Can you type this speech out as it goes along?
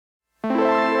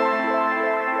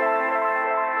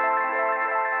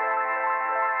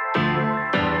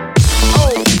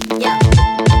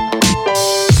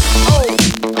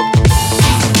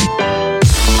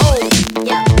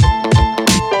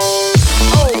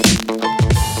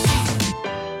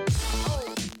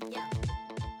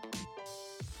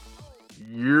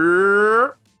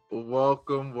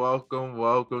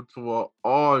welcome to an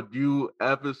all new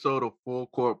episode of Full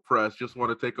Court Press. Just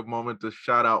want to take a moment to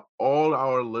shout out all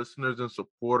our listeners and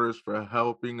supporters for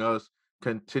helping us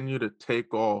continue to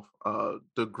take off.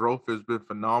 The growth has been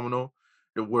phenomenal.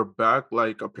 And we're back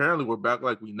apparently we're back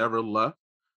like we never left.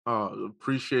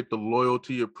 Appreciate the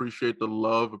loyalty, appreciate the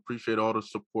love, appreciate all the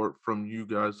support from you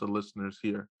guys, the listeners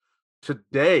here.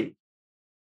 Today,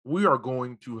 we are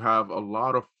going to have a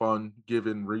lot of fun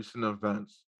given recent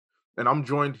events. And I'm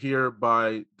joined here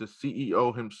by the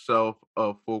CEO himself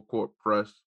of Full Court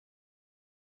Press,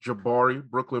 Jabari,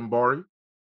 Brooklyn Bari.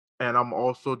 And I'm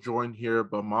also joined here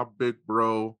by my big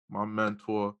bro, my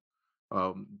mentor,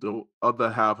 the other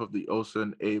half of the Osa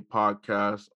and A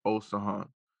podcast, Osahan.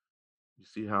 You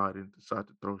see how I didn't decide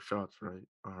to throw shots, right?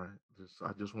 All right.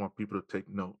 I just want people to take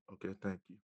note. Okay, thank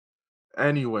you.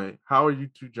 Anyway, how are you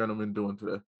two gentlemen doing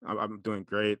today? I'm doing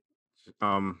great.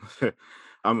 Um,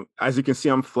 as you can see,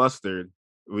 I'm flustered.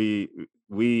 We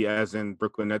we as in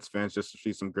Brooklyn Nets fans just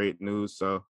received some great news,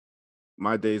 so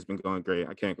my day's been going great.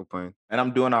 I can't complain. And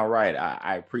I'm doing all right.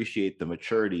 I appreciate the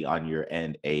maturity on your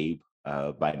end, Abe,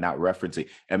 by not referencing.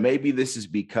 And maybe this is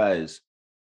because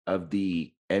of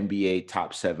the NBA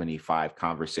top 75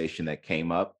 conversation that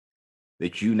came up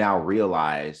that you now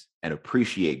realize and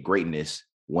appreciate greatness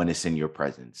when it's in your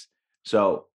presence.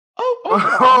 So,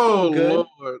 I'm doing good.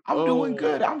 Lord. I'm doing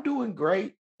good. I'm doing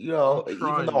great.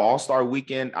 Even though All Star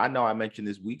Weekend, I know I mentioned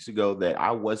this weeks ago that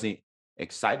I wasn't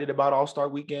excited about All Star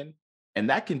Weekend, and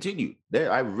that continued.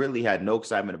 There, I really had no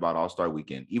excitement about All Star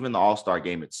Weekend, even the All Star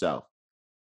game itself.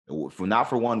 For not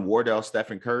for one, Wardell,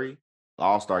 Stephen Curry, the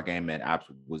All Star game, man,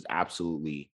 was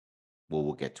absolutely. Well,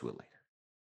 we'll get to it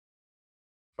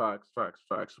later.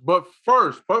 Facts. But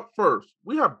first,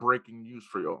 we have breaking news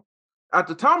for y'all. At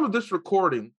the time of this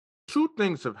recording, two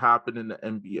things have happened in the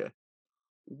NBA.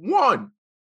 One,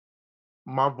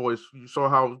 my voice. You saw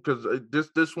how because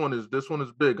this one is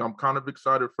big. I'm kind of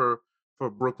excited for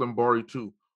Brooklyn Bari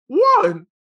too. One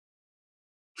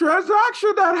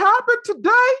transaction that happened today.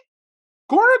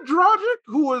 Goran Dragic,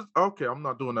 who was okay, I'm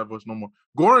not doing that voice no more.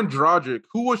 Goran Dragic,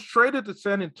 who was traded to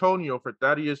San Antonio for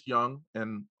Thaddeus Young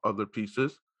and other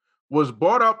pieces, was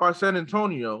bought out by San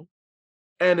Antonio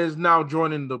and is now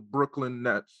joining the Brooklyn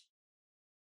Nets.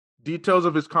 Details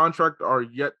of his contract are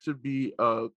yet to be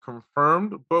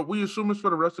confirmed, but we assume it's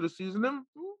for the rest of the season, and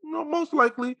most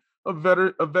likely a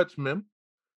vet's min.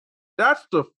 That's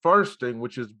the first thing,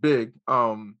 which is big.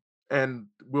 And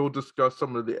we'll discuss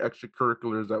some of the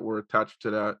extracurriculars that were attached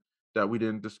to that we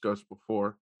didn't discuss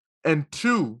before. And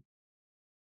two,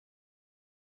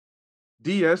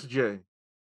 DSJ,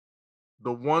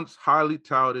 the once highly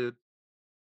touted,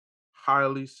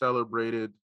 highly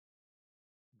celebrated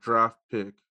draft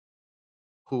pick,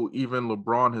 who even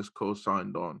LeBron has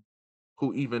co-signed on,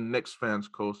 who even Knicks fans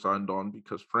co-signed on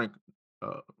because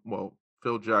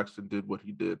Phil Jackson did what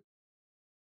he did.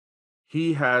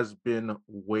 He has been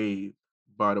waived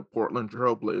by the Portland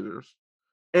Trailblazers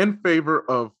in favor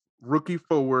of rookie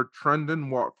forward Trendon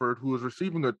Watford, who is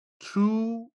receiving a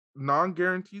 2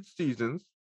 non-guaranteed seasons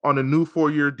on a new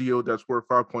 4-year deal that's worth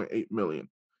 $5.8 million.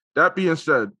 That being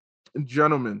said,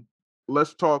 gentlemen,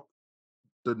 let's talk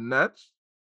the Nets,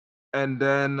 and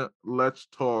then let's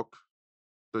talk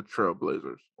the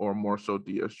Trailblazers, or more so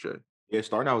DSJ. Yeah,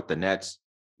 starting out with the Nets.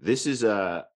 This is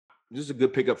a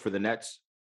good pickup for the Nets.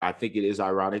 I think it is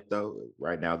ironic though.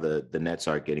 Right now, the Nets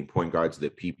are getting point guards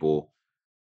that people,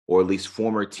 or at least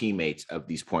former teammates of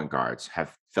these point guards,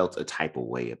 have felt a type of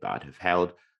way about, have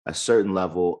held a certain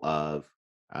level of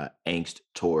angst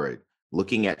toward.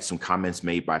 Looking at some comments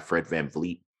made by Fred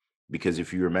VanVleet, because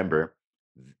if you remember,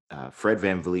 Fred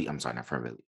VanVleet, I'm sorry, not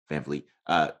Fred VanVleet,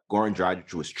 Goran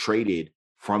Dragic was traded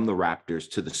from the Raptors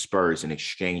to the Spurs in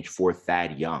exchange for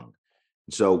Thad Young.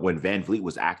 So when VanVleet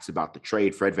was asked about the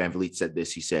trade, Fred VanVleet said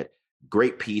this. He said,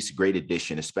 "Great piece, great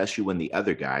addition, especially when the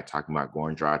other guy, talking about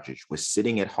Goran Dragic, was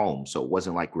sitting at home. So it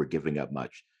wasn't like we're giving up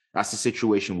much. That's the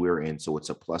situation we're in. So it's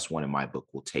a +1 in my book.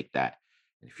 We'll take that."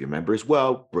 And if you remember as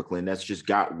well, Brooklyn Nets just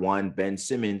got one Ben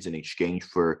Simmons in exchange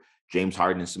for James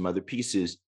Harden and some other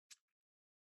pieces.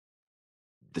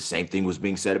 The same thing was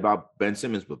being said about Ben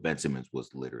Simmons, but Ben Simmons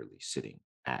was literally sitting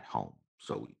at home.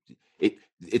 So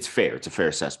it's fair. It's a fair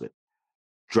assessment.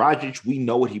 Dragic, we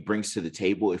know what he brings to the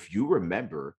table. If you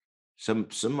remember, some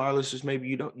of our listeners, maybe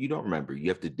you don't remember. You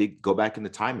have to go back in the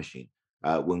time machine.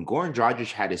 When Goran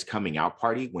Dragic had his coming out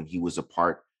party, when he was a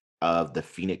part of the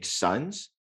Phoenix Suns,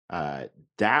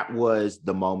 that was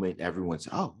the moment everyone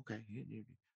said, "Oh, okay,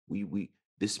 we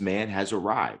this man has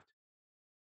arrived."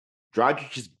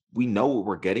 Dragic is, we know what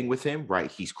we're getting with him,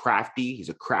 right? He's crafty. He's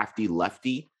a crafty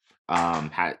lefty. Can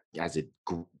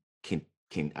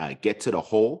can get to the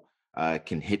hole,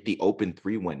 can hit the open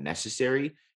three when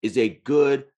necessary, is a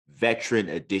good veteran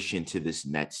addition to this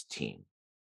Nets team.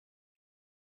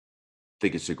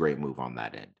 Think it's a great move on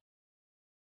that end.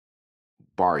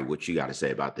 Bari, what you got to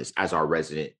say about this as our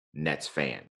resident Nets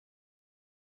fan?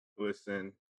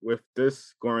 Listen, with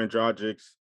this Goran Dragic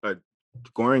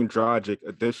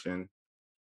addition,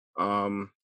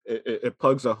 it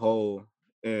plugs a hole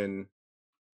in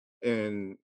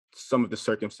in some of the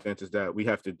circumstances that we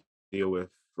have to deal with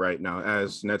right now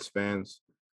as Nets fans,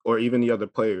 or even the other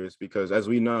players, because as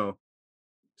we know,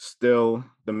 still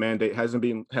the mandate has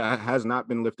not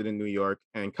been lifted in New York,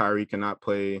 and Kyrie cannot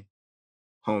play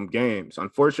home games.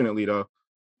 Unfortunately, though,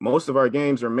 most of our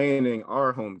games remaining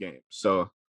are home games, so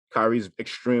Kyrie's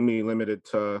extremely limited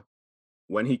to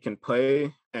when he can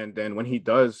play, and then when he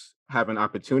does have an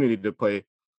opportunity to play,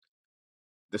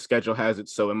 the schedule has it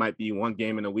so it might be one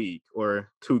game in a week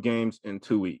or 2 games in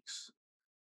 2 weeks.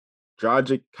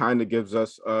 Dragic kind of gives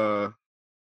us a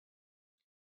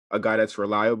guy that's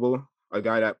reliable, a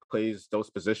guy that plays those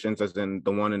positions as in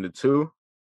the 1 and the 2.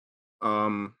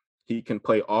 He can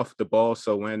play off the ball,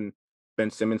 so when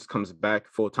Ben Simmons comes back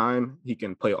full time, he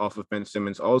can play off of Ben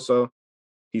Simmons also.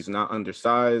 He's not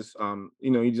undersized.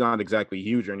 He's not exactly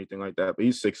huge or anything like that, but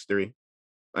he's 6'3"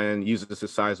 and uses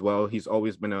his size well. He's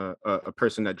always been a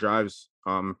person that drives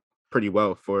pretty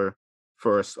well for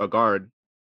a guard,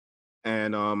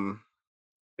 and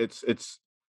it's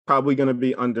probably going to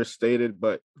be understated,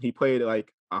 but he played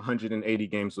like 180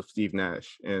 games with Steve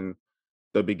Nash in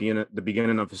the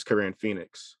beginning of his career in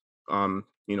Phoenix.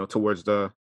 Towards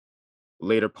the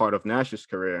later part of Nash's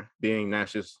career, being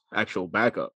Nash's actual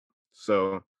backup.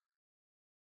 So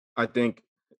I think,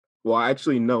 well, I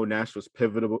actually know Nash was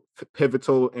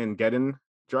pivotal in getting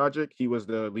Dragic. He was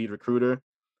the lead recruiter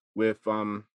with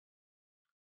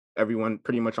everyone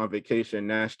pretty much on vacation.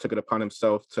 Nash took it upon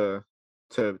himself to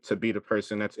be the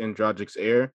person that's in Dragic's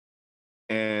ear.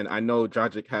 And I know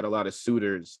Dragic had a lot of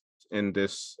suitors in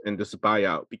this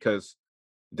buyout, because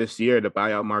this year the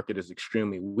buyout market is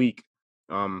extremely weak.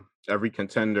 Every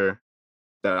contender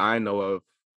that I know of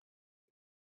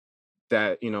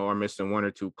that are missing 1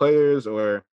 or 2 players,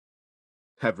 or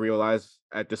have realized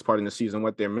at this part in the season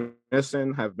what they're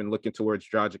missing, have been looking towards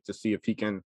Dragic to see if he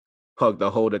can plug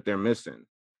the hole that they're missing.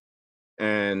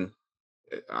 And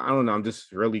I don't know, I'm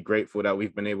just really grateful that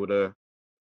we've been able to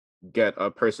get a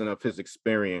person of his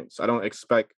experience. I don't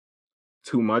expect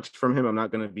too much from him. I'm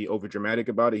not going to be over dramatic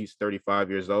about it. He's 35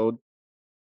 years old,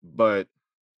 but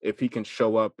if he can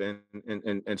show up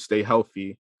and stay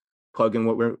healthy, plug in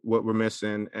what we're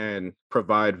missing, and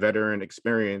provide veteran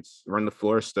experience, run the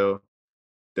floor still,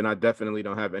 then I definitely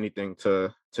don't have anything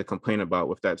to complain about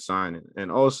with that signing.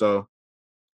 And also,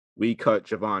 we cut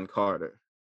Javon Carter.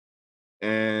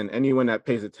 And anyone that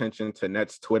pays attention to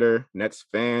Nets Twitter, Nets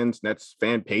fans, Nets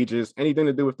fan pages, anything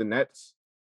to do with the Nets,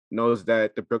 knows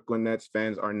that the Brooklyn Nets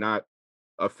fans are not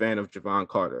a fan of Javon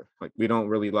Carter. Like, we don't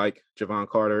really like Javon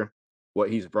Carter, what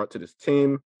he's brought to this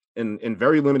team. In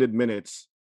very limited minutes,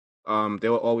 they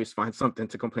will always find something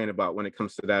to complain about when it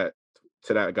comes to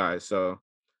that guy. So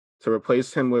to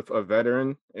replace him with a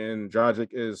veteran and Dragic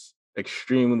is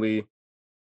extremely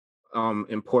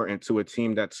important to a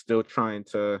team that's still trying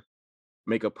to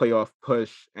make a playoff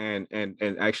push and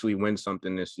actually win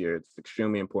something this year. It's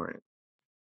extremely important.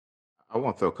 I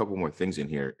want to throw a couple more things in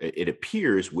here. It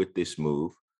appears with this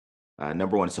move,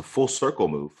 number one, it's a full circle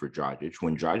move for Dragic.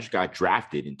 When Dragic got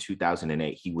drafted in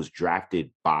 2008, he was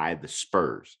drafted by the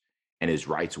Spurs, and his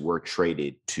rights were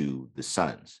traded to the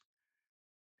Suns.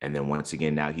 And then once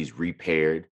again, now he's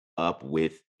repaired up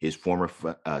with his former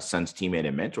Suns teammate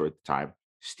and mentor at the time,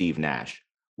 Steve Nash,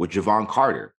 with Javon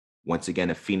Carter. Once again,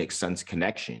 a Phoenix Suns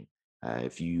connection.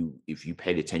 If you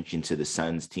paid attention to the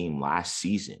Suns team last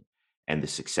season and the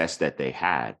success that they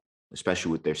had,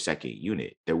 especially with their second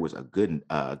unit, there was a good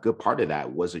part of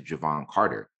that was a Javon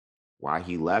Carter. Why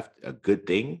he left, a good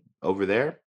thing over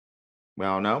there, we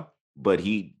don't know, but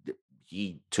he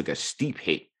took a steep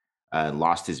hit and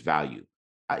lost his value.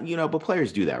 But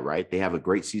players do that, right? They have a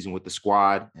great season with the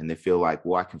squad and they feel like,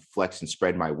 well, I can flex and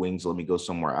spread my wings. Let me go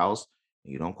somewhere else.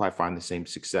 And you don't quite find the same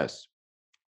success.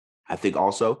 I think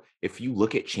also, if you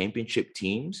look at championship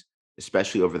teams,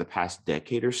 especially over the past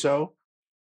decade or so,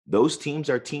 those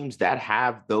teams are teams that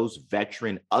have those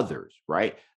veteran others,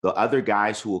 right? The other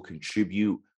guys who will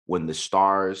contribute when the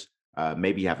stars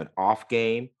maybe have an off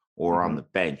game or on the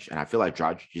bench. And I feel like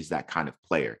Dragic is that kind of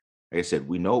player. Like I said,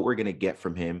 we know what we're going to get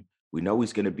from him. We know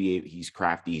he's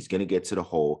crafty. He's going to get to the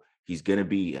hole. He's going to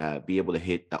be able to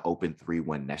hit the open three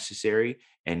when necessary.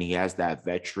 And he has that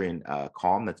veteran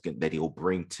calm that he'll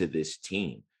bring to this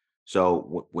team.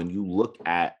 So when you look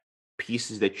at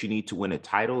pieces that you need to win a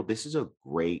title, this is a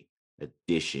great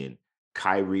addition.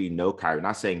 Kyrie, no Kyrie.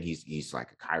 Not saying he's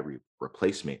like a Kyrie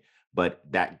replacement, but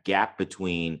that gap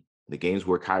between the games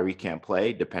where Kyrie can't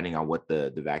play, depending on what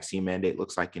the vaccine mandate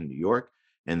looks like in New York,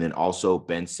 and then also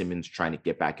Ben Simmons trying to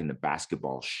get back into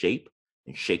basketball shape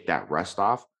and shake that rust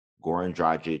off. Goran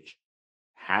Dragic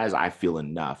has, I feel,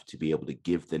 enough to be able to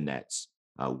give the Nets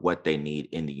what they need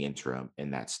in the interim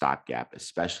in that stopgap,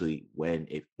 especially when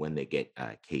they get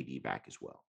KD back as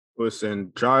well. Listen,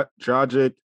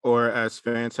 Dragic, or as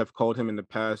fans have called him in the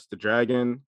past, the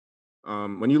Dragon.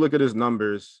 When you look at his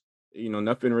numbers,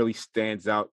 nothing really stands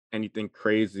out, anything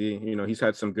crazy. He's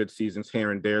had some good seasons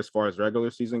here and there as far as regular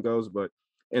season goes, but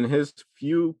in his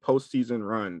few postseason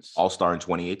runs, All-Star in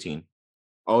 2018.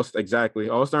 Exactly.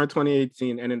 All-Star in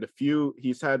 2018. And in the few,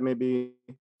 he's had maybe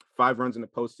 5 runs in the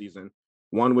postseason,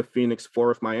 1 with Phoenix, 4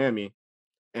 with Miami.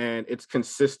 And it's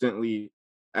consistently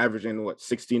averaging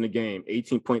 16 a game,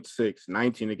 18.6,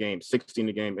 19 a game, 16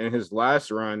 a game. In his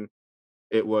last run,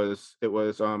 it was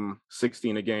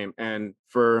 16 a game. And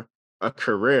for a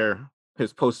career,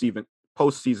 his postseason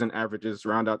averages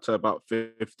round out to about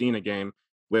 15 a game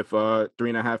with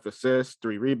 3.5 assists,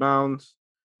 3 rebounds,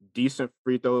 decent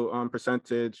free throw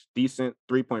percentage, decent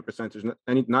 3-point percentage.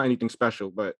 Not anything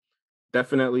special, but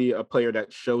definitely a player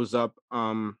that shows up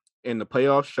in the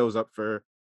playoffs, shows up for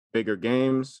bigger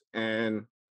games. And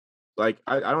I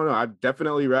don't know, I'd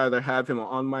definitely rather have him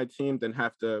on my team than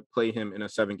have to play him in a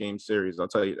 7-game series. I'll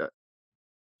tell you that.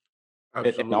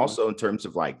 And also in terms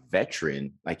of like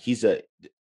veteran, like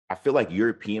I feel like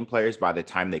European players, by the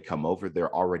time they come over,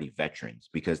 they're already veterans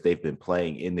because they've been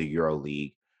playing in the Euro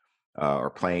League or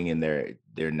playing in their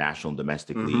national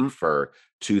domestic league for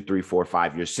 2, 3, 4,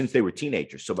 5 years since they were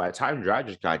teenagers. So by the time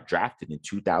Dragic got drafted in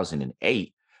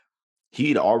 2008,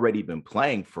 he'd already been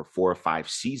playing for 4 or 5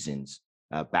 seasons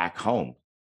back home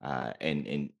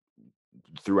and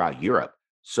throughout Europe.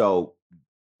 So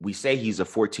we say he's a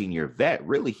 14-year vet.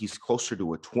 Really, he's closer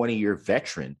to a 20-year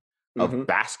veteran of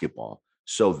basketball.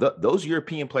 So those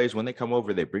European players, when they come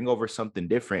over, they bring over something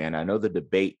different. And I know the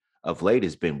debate of late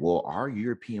has been, well, are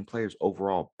European players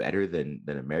overall better than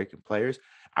American players?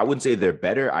 I wouldn't say they're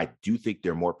better. I do think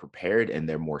they're more prepared and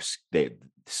they're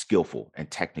skillful and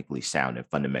technically sound and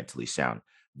fundamentally sound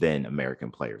than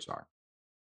American players are.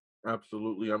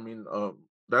 Absolutely. I mean,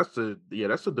 that's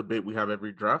a debate we have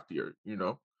every draft year,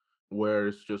 where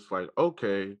it's just like,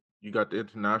 okay, you got the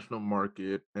international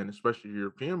market and especially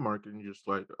European market, and you're just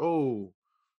like, oh,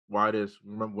 why this?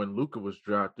 Remember when Luka was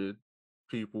drafted,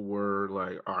 people were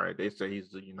like, all right, they say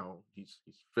he's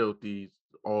filthy, he's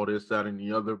all this, that, and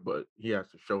the other, but he has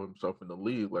to show himself in the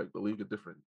league. Like the league is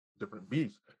different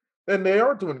beast. And they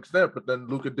are to an extent, but then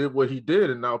Luka did what he did,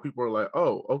 and now people are like,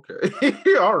 "Oh,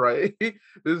 okay, all right,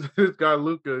 this guy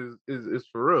Luka is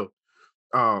for real."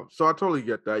 So I totally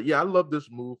get that. Yeah, I love this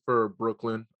move for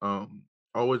Brooklyn.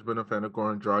 Always been a fan of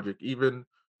Goran Dragic, even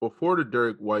before the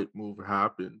Derek White move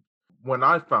happened. When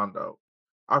I found out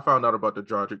about the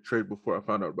Dragic trade before I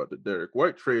found out about the Derek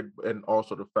White trade, and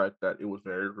also the fact that it was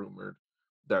very rumored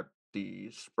that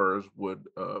the Spurs would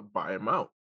buy him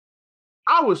out.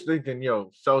 I was thinking,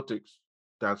 yo, Celtics,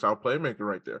 that's our playmaker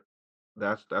right there.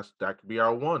 That could be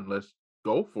our one. Let's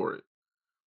go for it.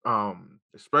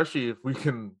 Especially if we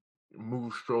can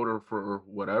move Schroeder for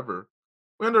whatever.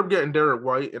 We ended up getting Derek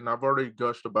White, and I've already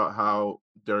gushed about how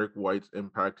Derek White's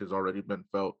impact has already been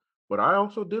felt. But I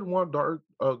also did want Goran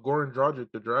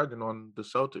Dragic, the Dragon, on the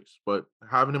Celtics. But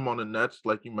having him on the Nets,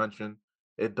 like you mentioned,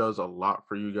 it does a lot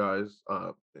for you guys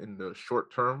in the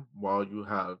short term while you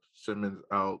have Simmons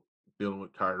out dealing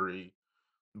with Kyrie.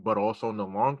 But also in the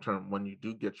long term, when you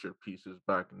do get your pieces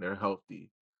back and they're healthy,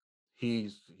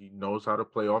 he knows how to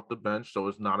play off the bench, so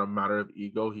it's not a matter of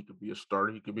ego. He could be a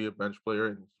starter, he could be a bench player,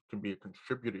 and can be a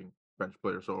contributing bench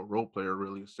player, so a role player,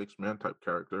 really a 6-man type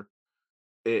character.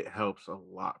 It helps a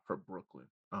lot for Brooklyn.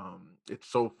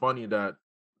 It's so funny that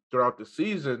throughout the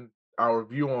season, our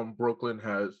view on Brooklyn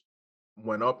has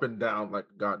went up and down like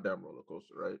a goddamn roller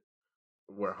coaster, right?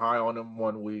 We're high on them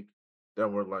one week,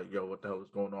 then we're like, yo, what the hell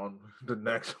is going on? The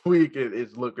next week,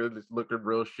 it's looking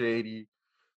real shady.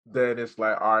 Then it's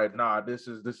like, all right, nah, this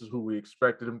is who we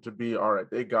expected them to be. All right,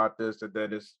 they got this, and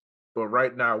then but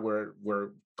right now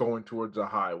we're going towards a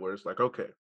high where it's like, okay,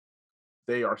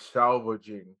 they are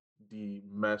salvaging the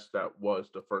mess that was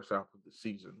the first half of the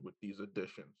season with these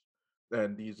additions,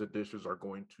 and these additions are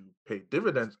going to pay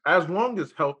dividends as long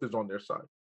as health is on their side.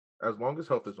 As long as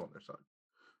health is on their side.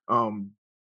 Um,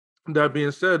 that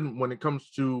being said, when it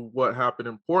comes to what happened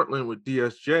in Portland with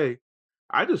DSJ,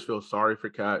 I just feel sorry for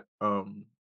Cat,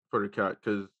 for the Cat,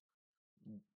 because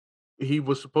he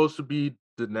was supposed to be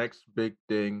the next big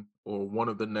thing or one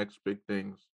of the next big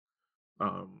things.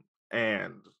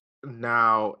 And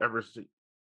now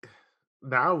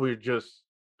now we're just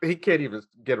he can't even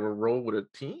get a role with a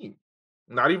team.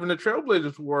 Not even the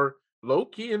Trailblazers who are low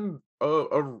key in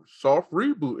a soft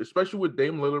reboot, especially with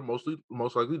Dame Lillard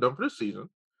most likely done for this season.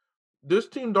 This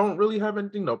team don't really have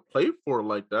anything to play for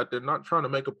like that. They're not trying to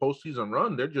make a postseason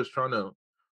run. They're just trying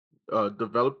to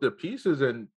develop their pieces,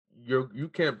 and you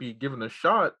can't be given a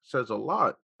shot says a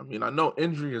lot. I mean, I know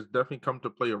injury has definitely come to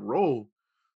play a role,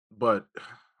 but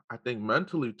I think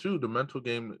mentally too, the mental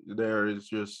game there is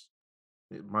just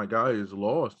my guy is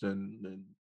lost, and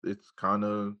it's kind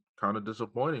of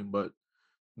disappointing. But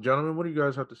gentlemen, what do you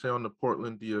guys have to say on the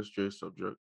Portland DSJ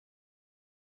subject?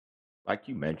 Like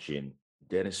you mentioned,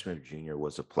 Dennis Smith Jr.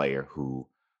 was a player who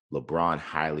LeBron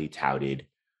highly touted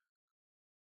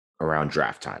around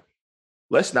draft time.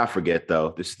 Let's not forget,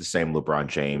 though, this is the same LeBron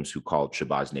James who called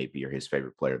Shabazz Napier his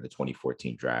favorite player in the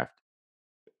 2014 draft.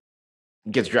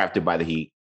 Gets drafted by the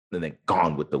Heat and then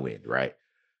gone with the wind, right?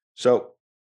 So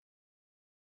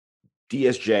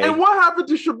DSJ. And what happened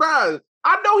to Shabazz?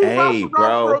 I know he bounced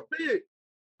around for a bit.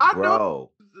 I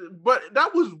know, but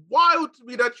that was wild to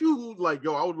me that you like,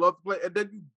 yo, I would love to play, and then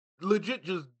you legit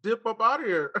just dip up out of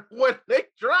here when they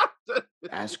drafted.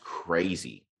 That's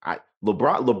crazy.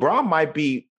 LeBron might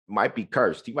be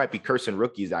cursed. He might be cursing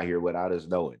rookies out here without us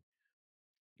knowing.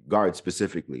 Guards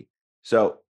specifically.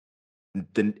 So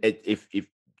if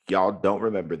y'all don't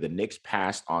remember, the Knicks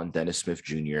passed on Dennis Smith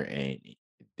Jr. and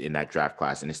in that draft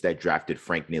class, and instead drafted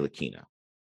Frank Ntilikina,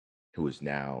 who is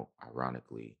now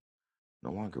ironically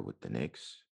no longer with the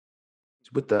Knicks.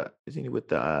 Isn't he with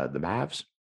the Mavs?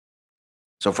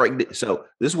 So so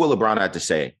this is what LeBron had to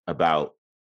say about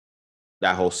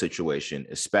that whole situation,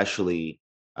 especially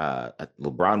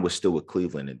LeBron was still with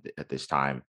Cleveland at this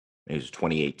time. It was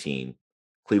 2018.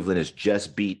 Cleveland has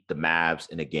just beat the Mavs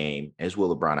in a game. Here's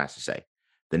what LeBron has to say.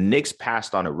 The Knicks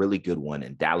passed on a really good one,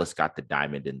 and Dallas got the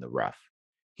diamond in the rough.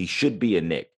 He should be a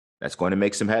Knick. That's going to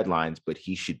make some headlines, but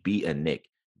he should be a Knick.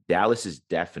 Dallas is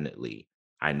definitely,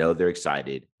 I know they're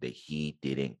excited that he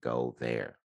didn't go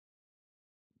there.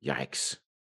 Yikes.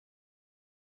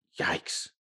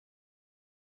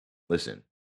 Listen,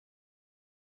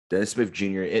 Dennis Smith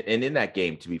Jr., and in that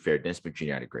game, to be fair, Dennis Smith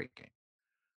Jr. had a great game.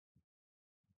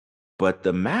 But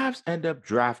the Mavs end up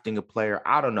drafting a player.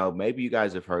 I don't know. Maybe you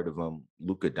guys have heard of him,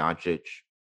 Luka Doncic.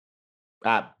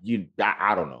 I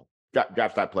don't know.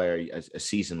 Draft that player a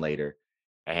season later.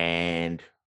 And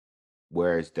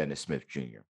where's Dennis Smith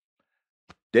Jr.?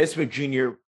 Dennis Smith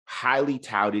Jr., highly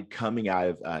touted coming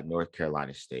out of North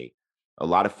Carolina State. A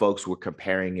lot of folks were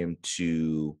comparing him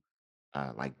to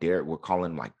we're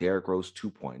calling him like Derrick Rose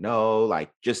 2.0, like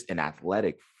just an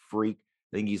athletic freak.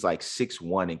 I think he's like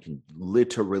 6'1" and can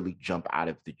literally jump out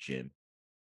of the gym.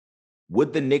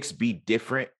 Would the Knicks be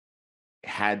different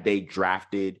had they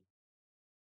drafted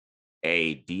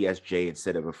a DSJ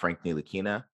instead of a Frank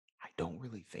Ntilikina? I don't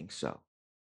really think so.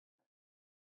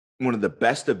 One of the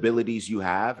best abilities you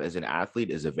have as an athlete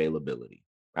is availability.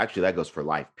 Actually, that goes for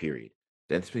life, period.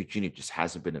 Dennis Smith Jr. just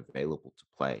hasn't been available to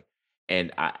play.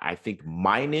 And I think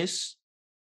minus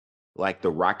like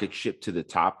the rocket ship to the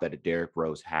top that a Derrick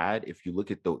Rose had, if you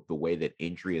look at the way that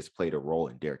injury has played a role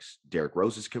in Derrick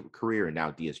Rose's career and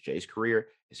now DSJ's career,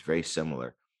 it's very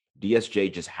similar.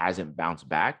 DSJ just hasn't bounced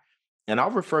back. And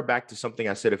I'll refer back to something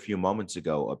I said a few moments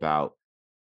ago about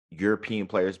European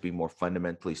players being more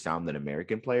fundamentally sound than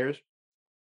American players.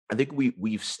 I think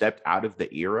we've stepped out of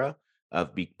the era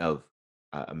of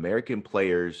American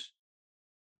players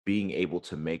being able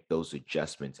to make those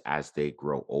adjustments as they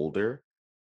grow older,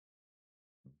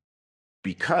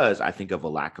 because I think of a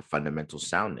lack of fundamental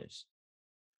soundness.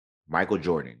 Michael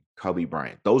Jordan, Kobe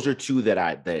Bryant, those are two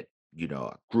that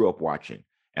grew up watching,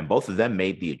 and both of them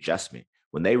made the adjustment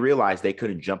when they realized they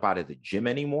couldn't jump out of the gym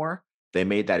anymore. They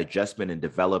made that adjustment and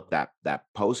developed that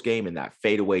post game and that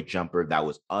fadeaway jumper that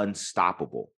was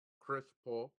unstoppable.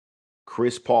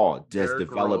 Chris Paul just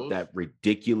developed that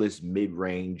ridiculous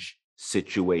mid-range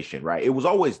situation, right? It was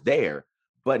always there,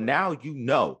 but now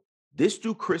this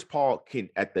dude Chris Paul can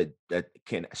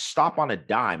stop on a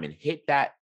dime and hit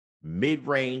that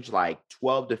mid-range like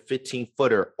 12 to 15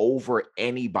 footer over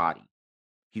anybody.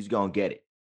 He's gonna get it.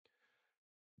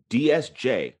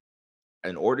 DSJ,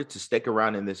 in order to stick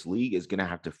around in this league, is gonna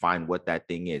have to find what that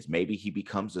thing is. Maybe he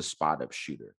becomes a spot-up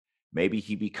shooter. Maybe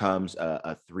he becomes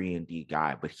a 3-and-D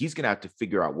guy, but he's gonna have to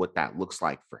figure out what that looks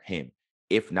like for him.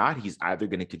 If not, he's either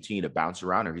going to continue to bounce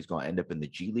around, or he's going to end up in the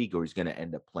G League, or he's going to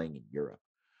end up playing in Europe.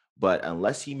 But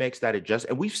unless he makes that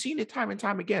adjustment, and we've seen it time and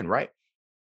time again, right?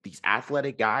 these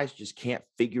athletic guys just can't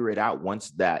figure it out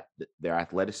once their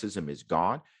athleticism is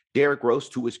gone. Derrick Rose,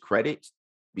 to his credit,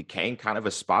 became kind of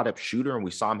a spot up shooter, and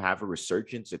we saw him have a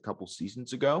resurgence a couple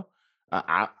seasons ago.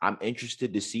 I'm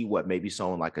interested to see what maybe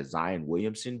someone like a Zion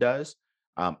Williamson does.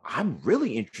 I'm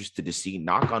really interested to see,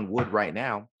 knock on wood right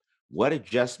now, what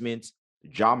adjustments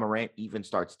Ja Morant even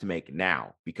starts to make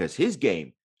now, because his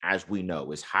game, as we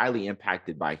know, is highly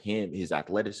impacted by him, his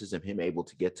athleticism, him able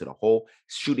to get to the hole,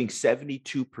 shooting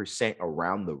 72%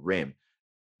 around the rim.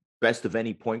 Best of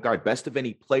any point guard, best of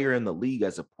any player in the league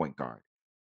as a point guard.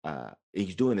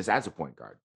 He's doing this as a point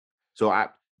guard. So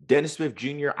Dennis Smith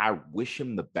Jr., I wish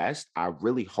him the best. I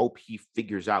really hope he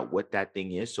figures out what that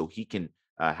thing is so he can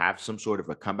have some sort of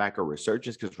a comeback or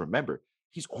resurgence. Because remember,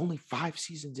 he's only 5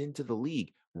 seasons into the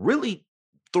league, really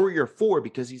 3 or 4,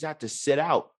 because he's had to sit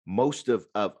out most of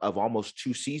almost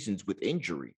 2 seasons with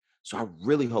injury. So I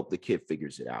really hope the kid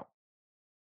figures it out.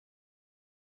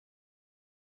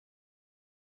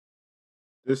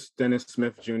 This Dennis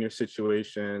Smith Jr.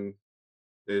 situation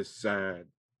is sad.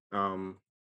 Um,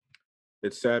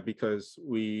 it's sad because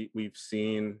we've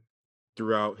seen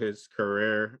throughout his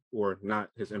career, or not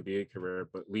his NBA career,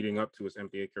 but leading up to his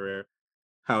NBA career,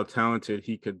 how talented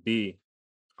he could be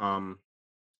um,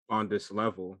 on this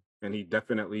level, and he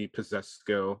definitely possessed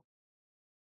skill,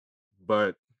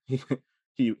 but he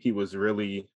he was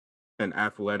really an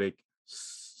athletic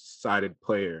sided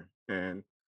player, and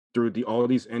through all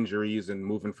these injuries and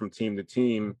moving from team to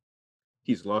team,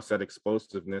 he's lost that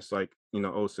explosiveness, like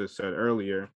Osa said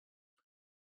earlier.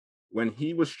 When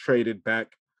he was traded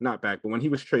back, not back, but when he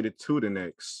was traded to the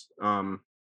Knicks,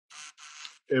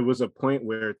 it was a point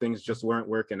where things just weren't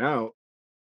working out,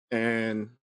 and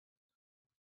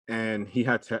he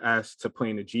had to ask to play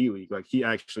in the G League. Like, he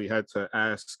actually had to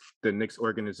ask the Knicks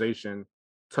organization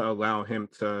to allow him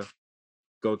to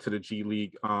go to the G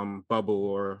League bubble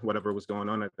or whatever was going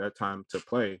on at that time to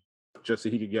play, just so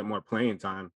he could get more playing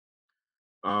time.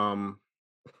 Um,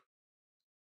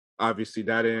 Obviously,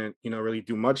 that didn't really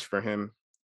do much for him,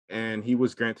 and he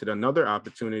was granted another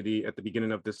opportunity at the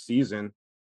beginning of this season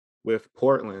with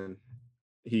Portland.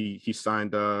 He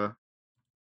signed a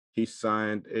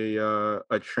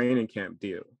training camp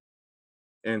deal,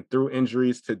 and through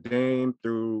injuries to Dame,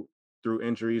 through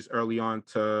injuries early on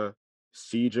to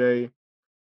CJ,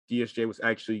 DSJ was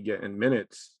actually getting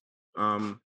minutes.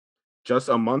 Just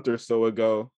a month or so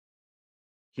ago,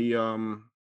 he I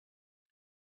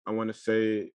want to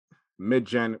say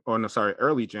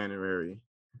early January,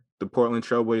 the Portland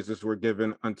Trailblazers were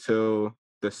given until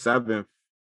the 7th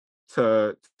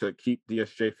to keep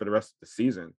DSJ for the rest of the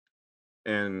season.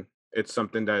 And it's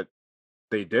something that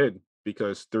they did,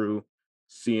 because through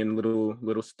seeing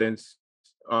little stints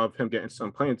of him getting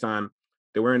some playing time,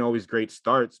 they weren't always great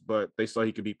starts, but they saw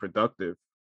he could be productive.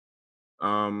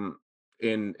 Um,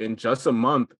 in just a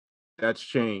month, that's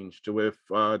changed with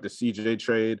the CJ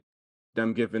trade,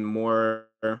 them giving more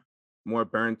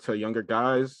burn to younger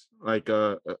guys like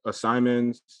a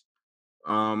Simons,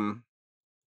 um,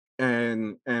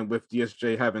 and with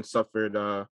DSJ having suffered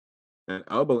an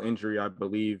elbow injury, I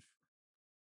believe,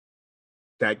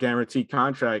 that guaranteed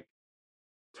contract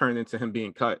turned into him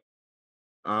being cut.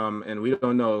 And we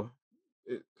don't know.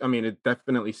 I mean, it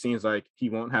definitely seems like he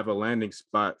won't have a landing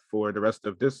spot for the rest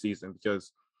of this season,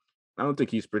 because I don't think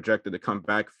he's projected to come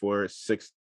back for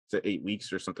 6 to 8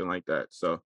 weeks or something like that.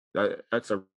 So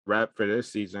that's a wrap for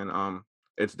this season.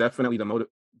 It's definitely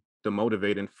the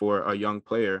motivating for a young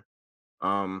player.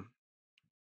 Um,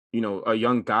 a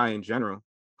young guy in general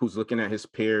who's looking at his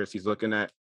peers. He's looking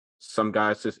at some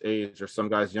guys his age or some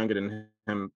guys younger than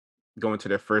him going to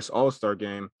their first All-Star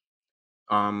game.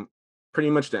 Um, Pretty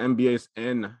much the NBA is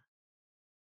in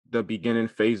the beginning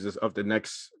phases of the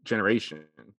next generation,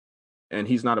 and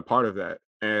he's not a part of that.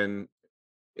 And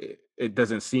it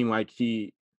doesn't seem like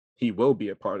he will be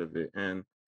a part of it. And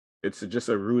it's just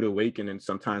a rude awakening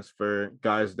sometimes for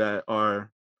guys that are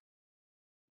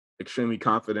extremely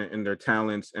confident in their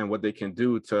talents and what they can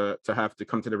do, to have to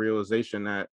come to the realization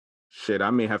that, shit, I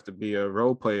may have to be a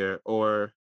role player,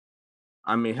 or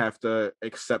I may have to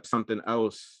accept something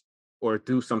else or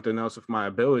do something else with my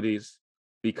abilities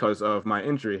because of my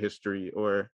injury history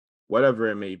or whatever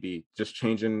it may be. Just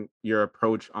changing your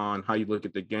approach on how you look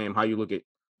at the game, how you look at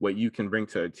what you can bring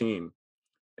to a team.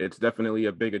 It's definitely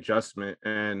a big adjustment,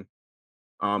 and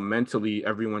mentally,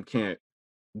 everyone can't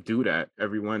do that.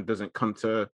 Everyone doesn't come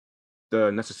to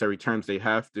the necessary terms they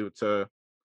have to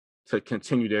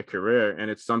continue their career, and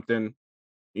it's something,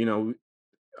 you know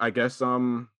I guess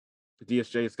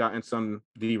DSJ has gotten some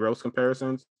D Rose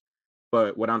comparisons,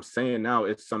 but what I'm saying now,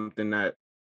 it's something that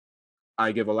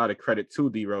I give a lot of credit to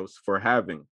D Rose for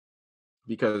having,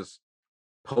 because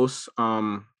post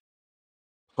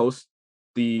post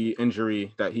the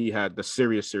injury that he had, the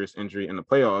serious injury in the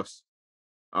playoffs,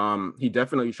 he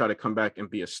definitely tried to come back and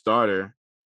be a starter,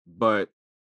 but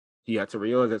he had to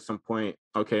realize at some point,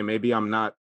 okay, maybe I'm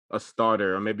not a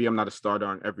starter, or maybe I'm not a starter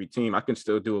on every team. I can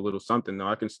still do a little something though.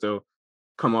 I can still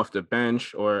come off the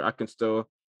bench, or I can still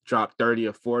drop 30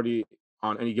 or 40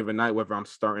 on any given night, whether I'm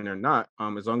starting or not.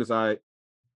 As long as I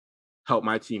help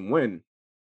my team win,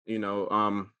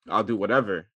 I'll do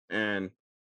whatever. And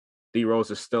D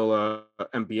Rose is still a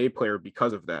NBA player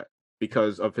because of that,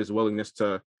 because of his willingness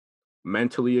to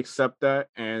mentally accept that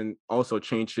and also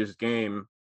change his game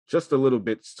just a little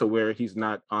bit to where he's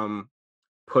not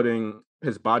putting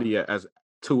his body at as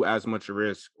much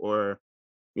risk, or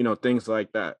things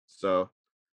like that. So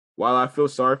while I feel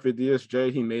sorry for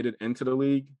DSJ, he made it into the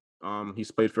league.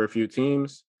 He's played for a few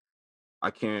teams.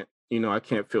 I can't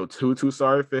feel too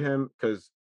sorry for him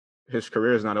because his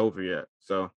career is not over yet.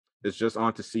 So it's just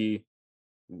on to see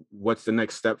what's the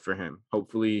next step for him.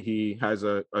 Hopefully he has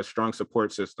a strong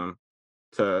support system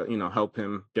to, help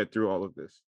him get through all of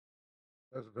this.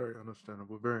 That's very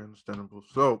understandable. Very understandable.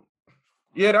 So,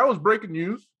 yeah, that was breaking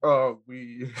news.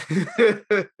 We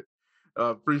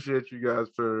appreciate you guys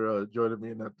for joining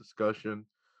me in that discussion.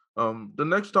 The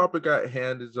next topic at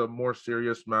hand is a more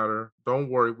serious matter. Don't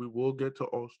worry, we will get to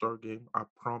All-Star game. I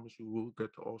promise you, we'll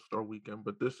get to All-Star weekend.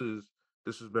 But this is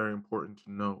very important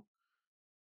to know.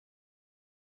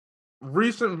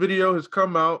 Recent video has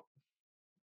come out.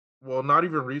 Well, not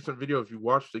even recent video. If you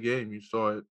watched the game, you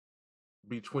saw it,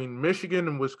 between Michigan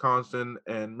and Wisconsin,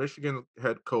 and Michigan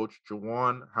head coach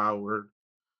Juwan Howard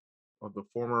of the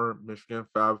former Michigan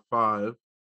Fab Five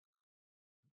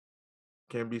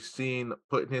can be seen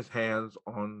putting his hands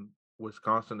on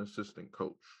Wisconsin assistant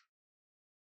coach.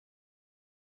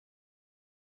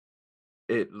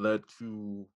 It led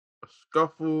to a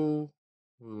scuffle,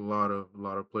 a lot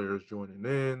of players joining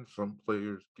in. Some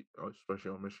players,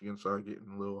 especially on Michigan side,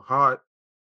 getting a little hot.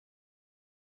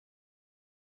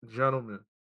 Gentlemen,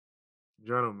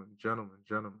 gentlemen.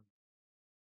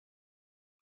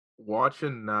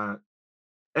 Watching that,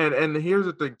 and here's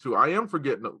the thing too. I am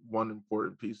forgetting one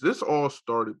important piece. This all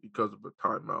started because of a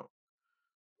timeout.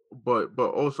 But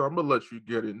also I'm gonna let you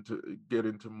get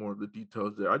into more of the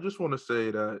details there. I just want to say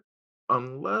that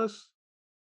unless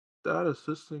that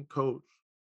assistant coach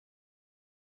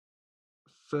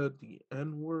said the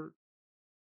N-word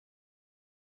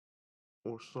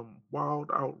or some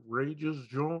wild, outrageous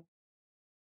junk,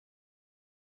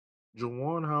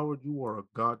 Juwan Howard, you are a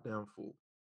goddamn fool.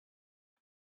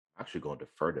 Actually going to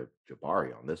defer to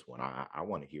Jabari on this one. I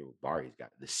want to hear what Bari's got.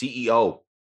 The CEO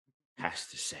has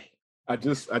to say. I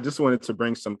just wanted to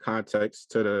bring some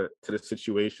context to the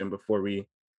situation before we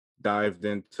dived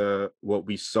into what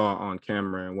we saw on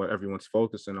camera and what everyone's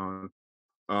focusing on.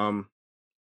 Um,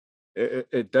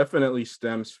 it definitely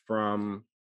stems from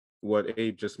what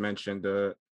Abe just mentioned,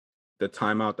 the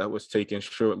timeout that was taken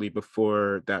shortly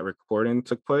before that recording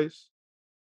took place.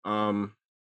 Um,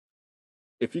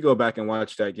 if you go back and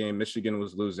watch that game, Michigan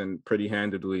was losing pretty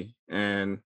handedly,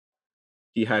 and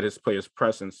he had his players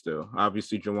pressing still.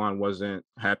 Obviously, Juwan wasn't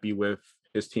happy with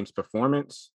his team's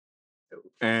performance,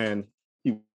 and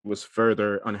he was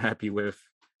further unhappy with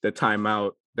the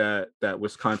timeout that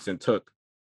Wisconsin took.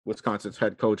 Wisconsin's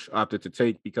head coach opted to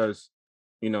take because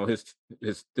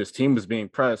his team was being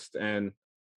pressed, and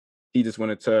he just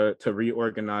wanted to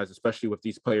reorganize, especially with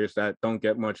these players that don't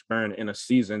get much burn in a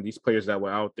season. These players that were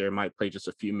out there might play just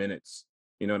a few minutes.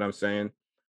 You know what I'm saying?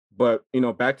 But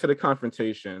back to the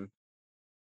confrontation.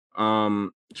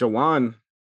 Juwan,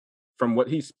 from what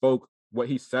he spoke, what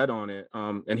he said on it,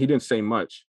 and he didn't say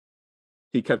much.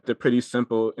 He kept it pretty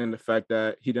simple in the fact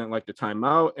that he didn't like the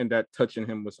timeout and that touching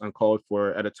him was uncalled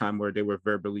for at a time where they were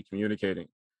verbally communicating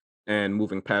and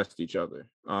moving past each other.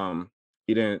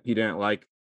 He didn't like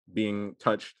being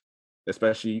touched,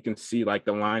 especially you can see like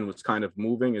the line was kind of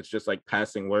moving. It's just like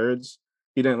passing words.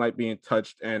 He didn't like being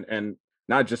touched and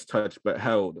not just touched but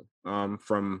held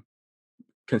from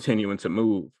continuing to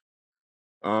move.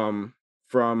 From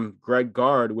Greg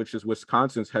Gard, which is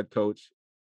Wisconsin's head coach,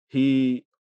 he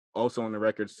also on the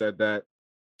record said that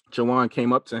Juwan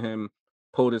came up to him,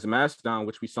 pulled his mask down,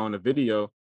 which we saw in the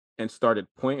video, and started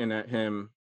pointing at him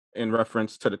in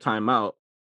reference to the timeout,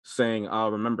 saying,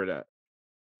 "I'll remember that."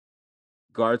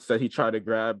 Guard said he tried to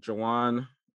grab Juwan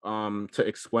to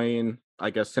explain, I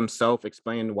guess himself,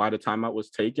 explain why the timeout was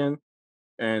taken.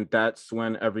 And that's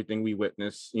when everything we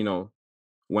witnessed,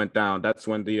 went down. That's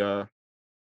when the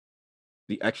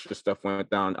extra stuff went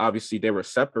down. Obviously, they were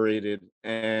separated,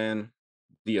 and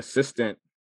the assistant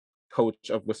coach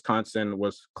of Wisconsin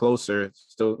was closer,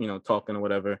 still, talking or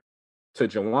whatever, to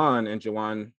Jawan, and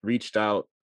Jawan reached out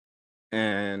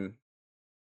and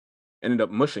ended up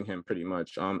mushing him pretty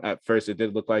much. At first, it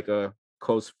did look like a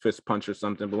close fist punch or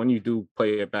something, but when you do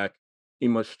play it back, he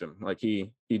mushed him. Like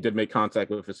he did make contact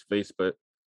with his face, but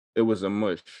it was a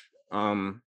mush.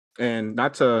 And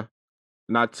not to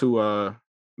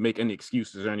make any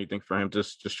excuses or anything for him,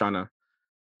 just trying to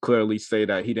clearly say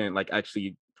that he didn't like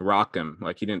actually rock him,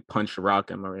 like he didn't punch rock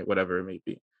him or whatever it may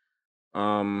be.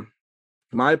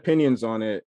 My opinions on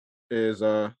it is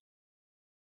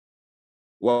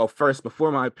well, first,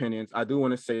 before my opinions, I do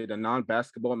want to say the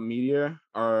non-basketball media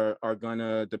are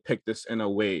gonna depict this in a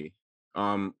way.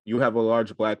 You have a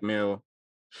large black male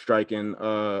striking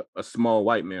a small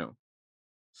white male.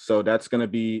 So that's going to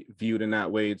be viewed in that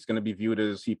way. It's going to be viewed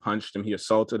as he punched him, he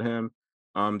assaulted him.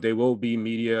 There will be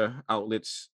media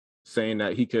outlets saying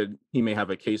that he may have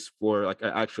a case for like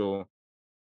an actual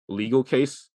legal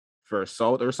case for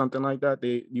assault or something like that.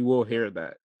 You will hear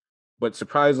that. But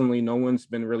surprisingly, no one's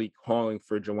been really calling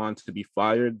for Jawan to be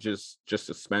fired, just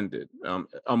suspended.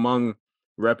 Among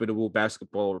reputable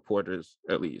basketball reporters,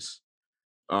 at least.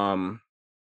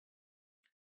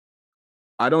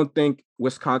 I don't think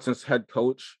Wisconsin's head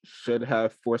coach should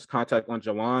have forced contact on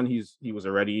Jawan. He was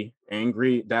already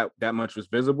angry. That much was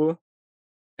visible,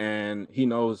 and he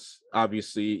knows,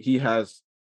 obviously he has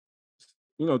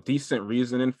decent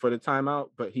reasoning for the timeout,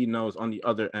 but he knows on the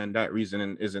other end that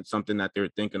reasoning isn't something that they're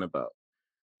thinking about.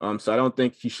 So I don't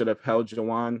think he should have held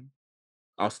Jawan.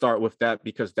 I'll start with that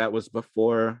because that was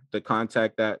before the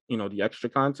contact, that the extra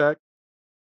contact.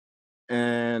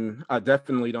 And I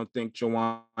definitely don't think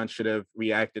Jawan should have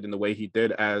reacted in the way he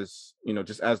did as,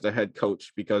 just as the head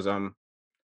coach, because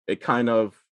it kind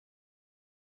of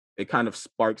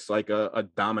sparks like a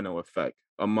domino effect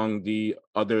among the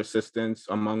other assistants,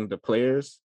 among the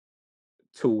players,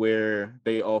 to where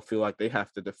they all feel like they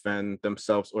have to defend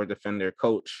themselves or defend their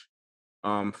coach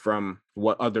from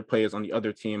what other players on the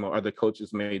other team or other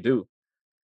coaches may do.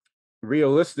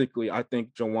 Realistically, I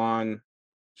think Jawan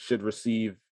should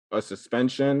receive a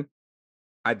suspension.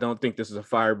 I don't think this is a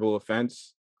fireable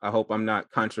offense. I hope I'm not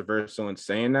controversial in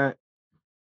saying that.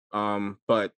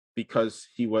 But because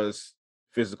he was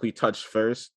physically touched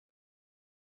first,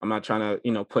 I'm not trying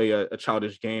to, play a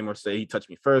childish game or say he touched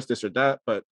me first, this or that,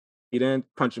 but he didn't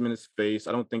punch him in his face.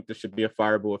 I don't think this should be a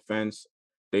fireable offense.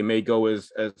 They may go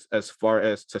as far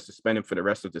as to suspend him for the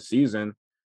rest of the season.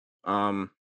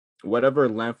 Whatever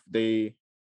length they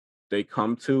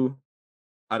come to,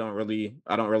 I don't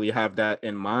really have that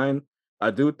in mind. I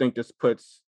do think this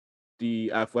puts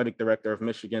the athletic director of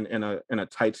Michigan in a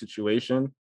tight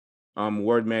situation,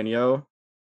 Ward Manuel,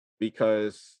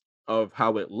 because of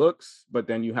how it looks. But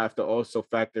then you have to also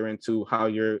factor into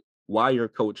why your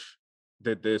coach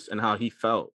did this and how he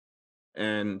felt.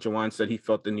 And Jawan said he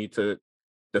felt the need to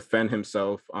defend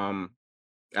himself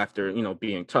after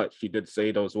being touched. He did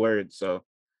say those words, so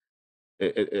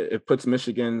it puts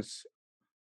Michigan's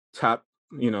top,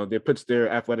 it puts their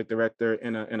athletic director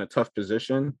in a tough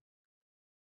position.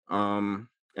 And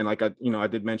like I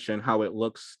did mention how it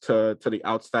looks to the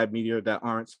outside media that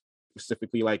aren't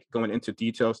specifically like going into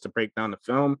details to break down the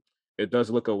film. It does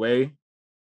look away.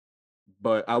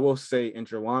 But I will say in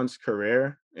Jawan's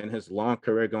career, in his long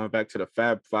career, going back to the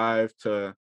Fab Five,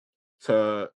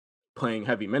 to playing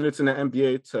heavy minutes in the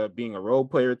NBA, to being a role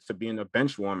player, to being a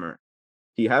bench warmer,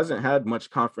 he hasn't had much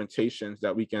confrontations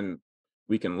that we can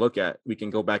look at. We can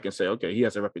go back and say, okay, he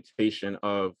has a reputation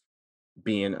of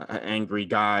being an angry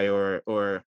guy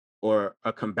or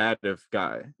a combative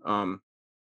guy.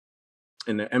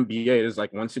 In the NBA, there's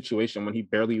like one situation when he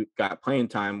barely got playing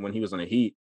time when he was on the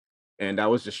Heat, and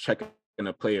that was just checking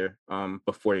a player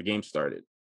before the game started.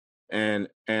 And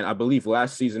I believe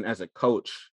last season as a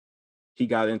coach, he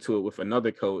got into it with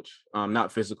another coach,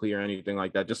 not physically or anything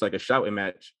like that, just like a shouting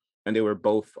match. And they were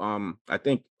both, I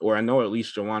think, or I know at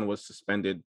least Jawan was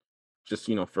suspended just,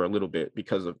 for a little bit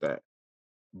because of that.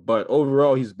 But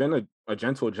overall, he's been a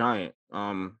gentle giant,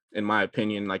 in my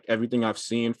opinion. Like everything I've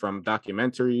seen from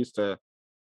documentaries to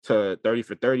 30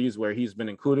 for 30s where he's been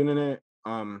included in it,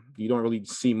 you don't really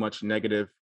see much negative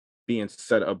being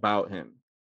said about him.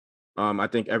 I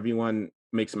think everyone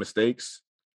makes mistakes,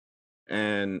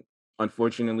 and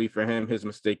unfortunately for him, his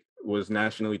mistake was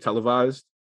nationally televised.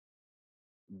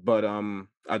 But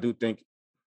I do think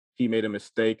he made a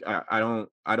mistake. I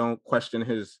don't question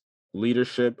his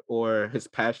leadership or his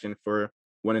passion for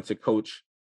wanting to coach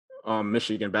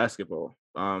Michigan basketball.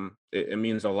 It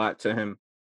means a lot to him.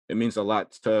 It means a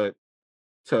lot to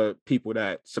people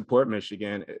that support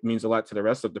Michigan. It means a lot to the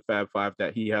rest of the Fab Five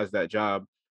that he has that job,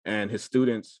 and his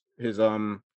students,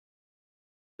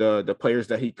 the players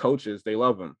that he coaches, they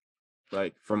love him.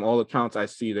 Like from all accounts I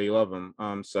see, they love him.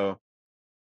 So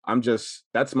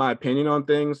that's my opinion on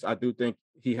things. I do think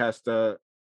he has to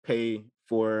pay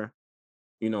for,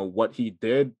 what he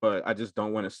did, but I just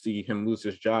don't want to see him lose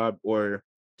his job or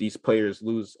these players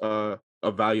lose a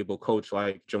valuable coach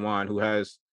like Juwan, who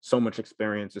has so much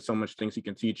experience and so much things he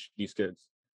can teach these kids.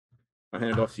 I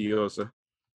hand it off to you, Osa.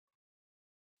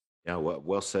 Yeah,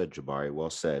 well said, Jabari. Well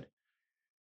said.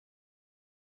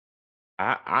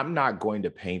 I'm not going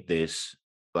to paint this,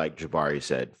 like Jabari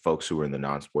said, folks who are in the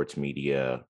non-sports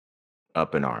media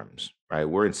up in arms, right?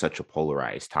 We're in such a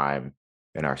polarized time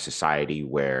in our society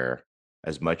where,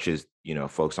 as much as,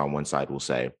 folks on one side will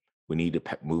say, we need to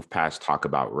move past talk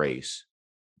about race,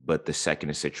 but the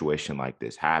second a situation like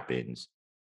this happens,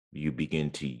 you begin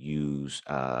to use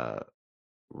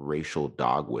racial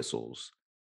dog whistles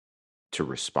to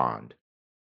respond.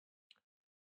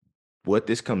 What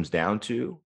this comes down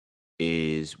to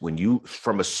is when you,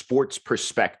 from a sports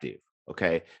perspective,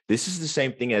 okay, this is the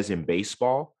same thing as in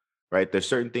baseball, right? There's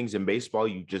certain things in baseball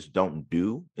you just don't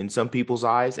do in some people's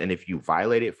eyes. And if you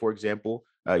violate it, for example,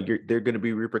 there are going to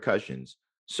be repercussions.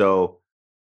 So,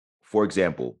 for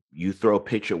example, you throw a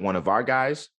pitch at one of our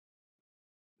guys,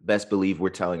 best believe we're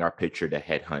telling our pitcher to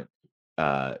headhunt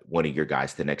one of your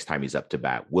guys the next time he's up to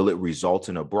bat. Will it result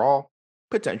in a brawl?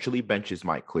 Potentially, benches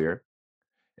might clear.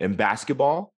 In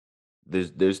basketball,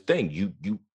 there's thing you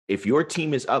if your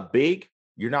team is up big,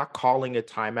 you're not calling a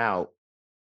timeout,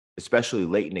 especially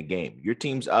late in the game. Your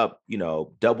team's up,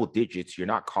 double digits. You're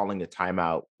not calling a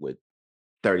timeout with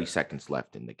 30 seconds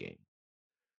left in the game.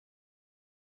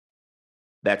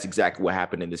 That's exactly what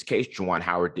happened in this case. Juwan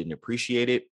Howard didn't appreciate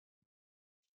it.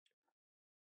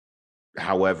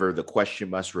 However, the question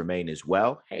must remain as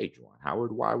well. Hey, Juwan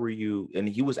Howard, why were you? And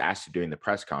he was asked during the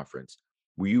press conference,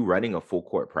 were you running a full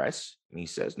court press? And he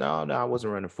says, no, I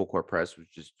wasn't running a full court press. It was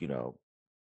just,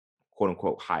 quote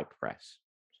unquote, high press,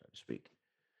 so to speak.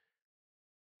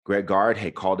 Greg Gard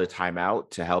had called a timeout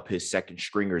to help his second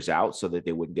stringers out so that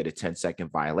they wouldn't get a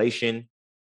 10-second violation.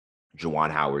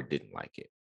 Juwan Howard didn't like it.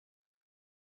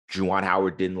 Juwan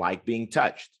Howard didn't like being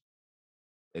touched,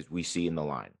 as we see in the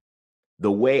line.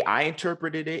 The way I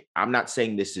interpreted it, I'm not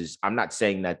saying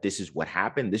that this is what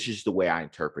happened. This is the way I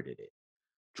interpreted it.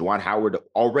 Juwan Howard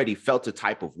already felt a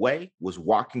type of way, was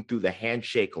walking through the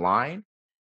handshake line,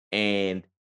 and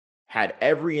had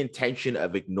every intention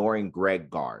of ignoring Greg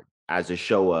Gard as a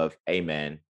show of, hey,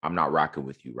 man, I'm not rocking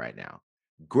with you right now.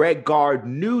 Greg Gard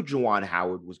knew Juwan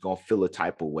Howard was going to feel a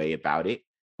type of way about it,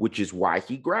 which is why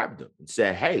he grabbed him and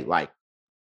said, hey, like,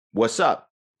 what's up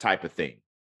type of thing.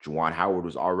 Juwan Howard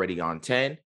was already on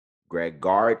 10. Greg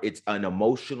Gard, it's an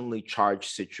emotionally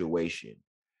charged situation.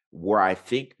 Where I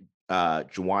think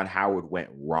Juwan Howard went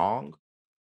wrong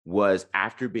was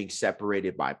after being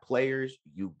separated by players,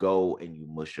 you go and you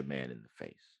mush a man in the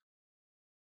face.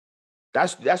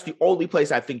 That's the only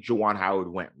place I think Juwan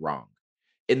Howard went wrong.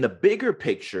 In the bigger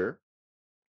picture,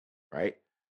 right,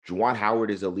 Juwan Howard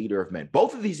is a leader of men.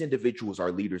 Both of these individuals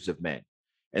are leaders of men.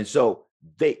 And so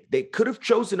they could have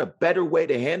chosen a better way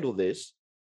to handle this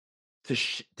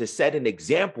to set an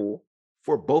example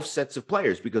for both sets of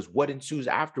players, because what ensues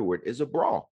afterward is a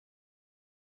brawl.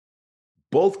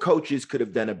 Both coaches could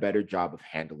have done a better job of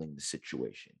handling the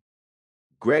situation.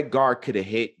 Greg Gard could have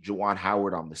hit Juwan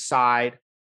Howard on the side,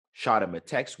 shot him a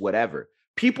text, whatever.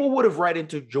 People would have read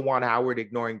into Juwan Howard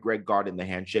ignoring Greg Gard in the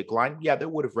handshake line. Yeah, they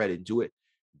would have read into it.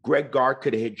 Greg Gard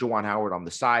could have hit Juwan Howard on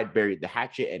the side, buried the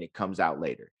hatchet, and it comes out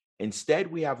later. Instead,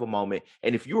 we have a moment.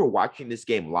 And if you were watching this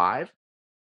game live,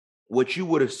 what you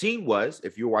would have seen was,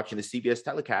 if you were watching the CBS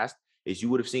telecast, is you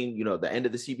would have seen, the end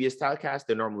of the CBS telecast,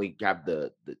 they normally have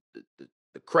the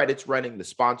credits running, the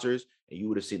sponsors, and you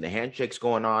would have seen the handshakes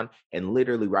going on. And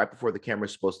literally right before the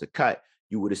camera's supposed to cut,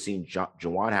 you would have seen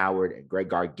Juwan Howard and Greg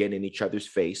Gard getting in each other's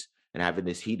face and having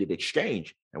this heated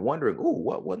exchange and wondering,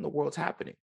 what in the world's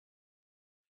happening?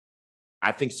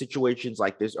 I think situations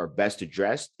like this are best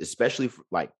addressed, especially for,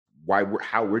 like,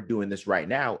 how we're doing this right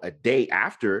now, a day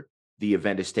after the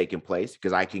event is taking place,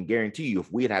 because I can guarantee you,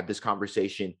 if we had this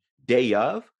conversation day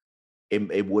of,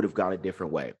 it would have gone a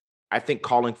different way. I think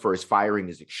calling for his firing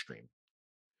is extreme,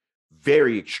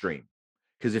 very extreme.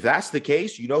 Because if that's the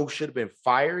case, who should have been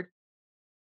fired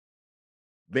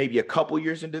maybe a couple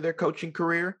years into their coaching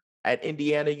career at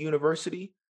Indiana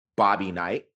University? Bobby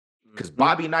Knight. Because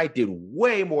Bobby Knight did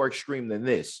way more extreme than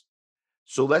this.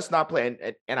 So let's not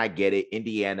play. And I get it.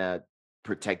 Indiana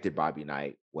protected Bobby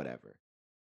Knight, whatever.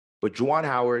 But Juwan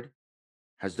Howard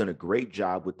has done a great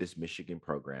job with this Michigan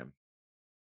program.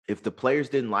 If the players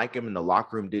didn't like him and the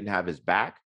locker room didn't have his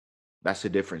back, that's a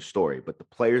different story. But the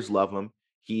players love him.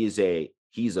 He is a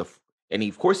And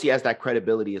of course he has that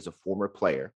credibility as a former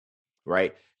player,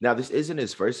 right? Now, this isn't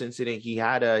his first incident. He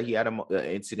had a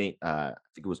incident, I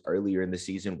think it was earlier in the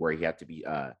season, where he had to be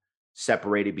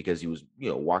separated because he was,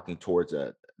 walking towards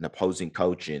an opposing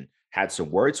coach and had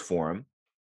some words for him.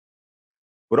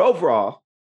 But overall,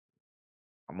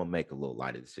 I'm gonna make a little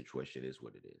light of the situation. It is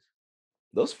what it is.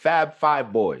 Those Fab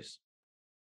Five boys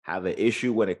have an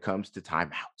issue when it comes to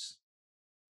timeouts.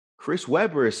 Chris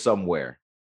Webber is somewhere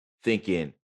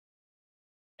thinking,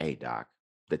 hey, Doc,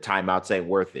 the timeouts ain't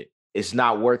worth it. It's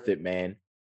not worth it, man.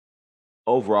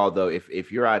 Overall, though,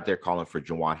 if you're out there calling for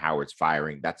Juwan Howard's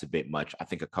firing, that's a bit much. I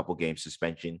think a couple game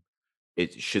suspension,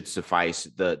 it should suffice.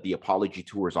 The apology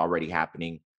tour is already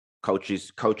happening. Coach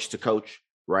to coach,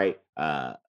 right?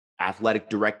 Athletic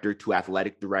director to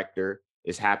athletic director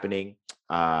is happening.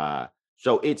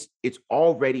 So it's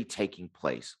already taking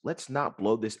place. Let's not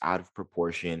blow this out of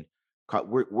proportion.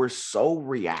 We're so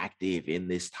reactive in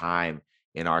this time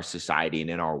in our society and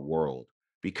in our world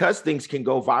because things can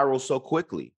go viral so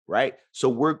quickly, right? So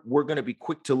we're going to be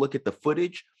quick to look at the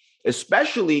footage,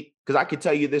 especially because I can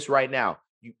tell you this right now.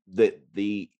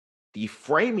 The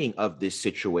framing of this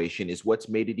situation is what's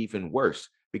made it even worse,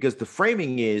 because the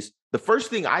framing is the first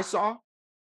thing I saw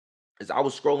is I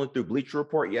was scrolling through Bleacher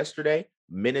Report yesterday,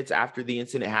 minutes after the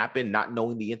incident happened, not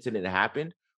knowing the incident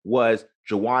happened, was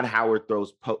Juwan Howard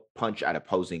throws punch at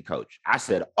opposing coach. I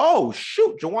said, oh,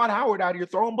 shoot, Juwan Howard out here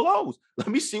throwing blows. Let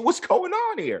me see what's going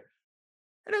on here.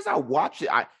 And as I watched it,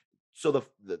 so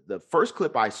the first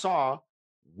clip I saw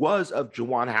was of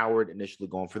Juwan Howard initially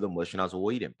going for the mush, and I was like, well,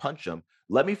 he didn't punch him.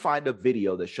 Let me find a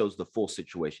video that shows the full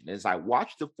situation. As I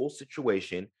watched the full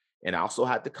situation, and I also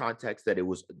had the context that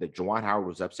that Juwan Howard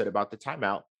was upset about the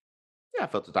timeout, yeah, I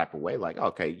felt the type of way, like,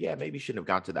 okay, yeah, maybe he shouldn't have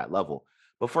gone to that level.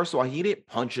 But first of all, he didn't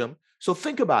punch him. So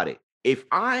think about it. If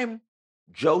I'm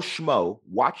Joe Schmo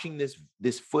watching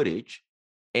this footage,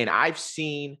 and I've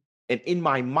seen, and in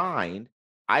my mind,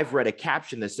 I've read a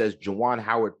caption that says Juwan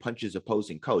Howard punches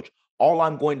opposing coach, all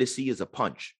I'm going to see is a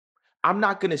punch. I'm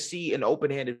not going to see an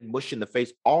open-handed mush in the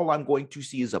face. All I'm going to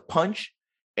see is a punch.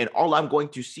 And all I'm going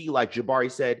to see, like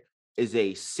Jabari said, is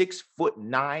a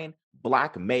 6'9"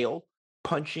 black male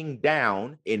punching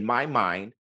down, in my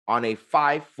mind, on a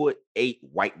 5'8"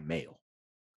 white male.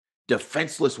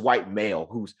 Defenseless white male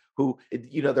who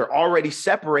they're already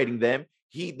separating them.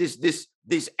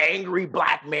 This angry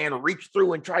black man reached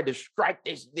through and tried to strike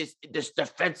this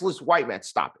defenseless white man.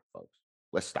 Stop it, folks.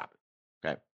 Let's stop it.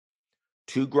 Okay.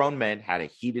 Two grown men had a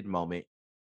heated moment.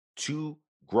 Two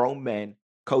grown men,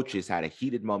 coaches, had a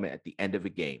heated moment at the end of a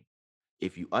game.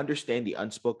 If you understand the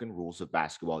unspoken rules of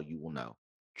basketball, you will know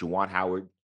Juwan Howard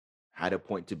had a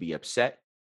point to be upset.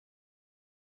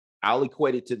 I'll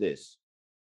equate it to this.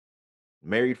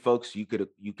 Married folks, you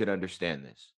could understand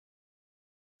this.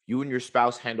 You and your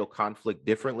spouse handle conflict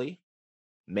differently.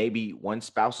 Maybe one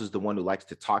spouse is the one who likes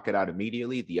to talk it out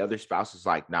immediately. The other spouse is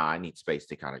like, nah, I need space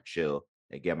to kind of chill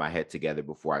and get my head together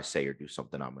before I say or do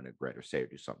something I'm going to regret, or say or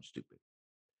do something stupid.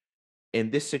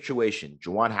 In this situation,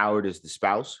 Juwan Howard is the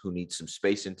spouse who needs some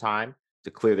space and time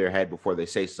to clear their head before they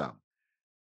say something.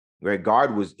 Greg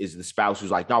Gard is the spouse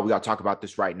who's like, no, we got to talk about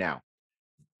this right now.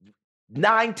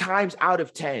 9 times out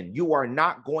of 10, you are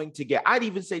not going to get, I'd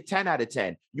even say 10 out of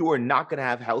 10, you are not going to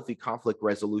have healthy conflict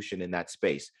resolution in that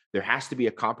space. There has to be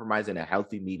a compromise and a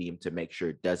healthy medium to make sure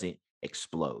it doesn't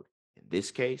explode. In this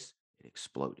case, it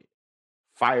exploded.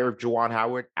 Fire of Juwan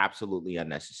Howard, absolutely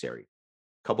unnecessary.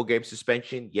 Couple game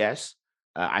suspension, yes.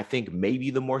 I think maybe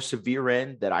the more severe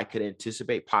end that I could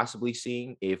anticipate possibly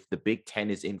seeing, if the Big Ten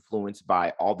is influenced by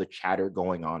all the chatter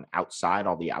going on outside,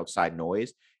 all the outside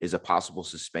noise, is a possible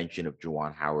suspension of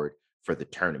Juwan Howard for the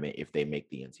tournament if they make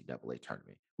the NCAA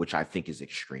tournament, which I think is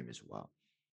extreme as well.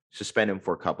 Suspend him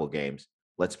for a couple games.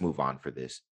 Let's move on for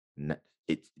this.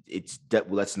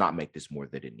 Let's not make this more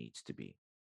than it needs to be.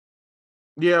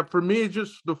 Yeah, for me,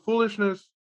 just the foolishness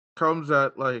comes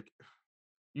at, like,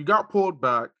 you got pulled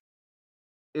back.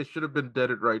 It should have been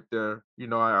deaded right there.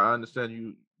 I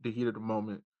understand the heat of the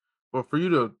moment, but for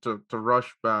you to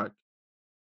rush back,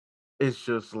 it's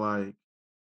just like,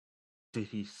 did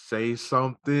he say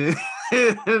something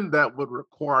that would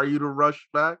require you to rush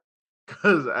back?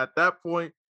 Because at that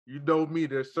point, me,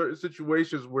 there's certain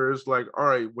situations where it's like, all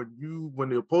right, when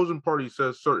the opposing party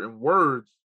says certain words,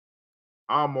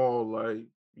 I'm all like,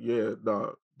 yeah, nah,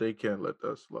 they can't let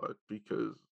that slide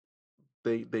because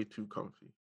they too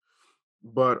comfy.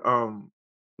 But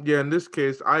yeah, in this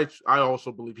case, I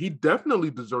also believe he definitely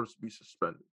deserves to be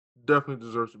suspended. Definitely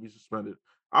deserves to be suspended.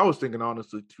 I was thinking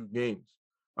honestly 2 games.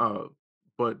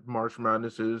 But March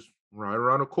Madness is right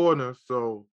around the corner,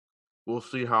 so we'll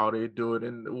see how they do it,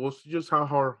 and we'll see just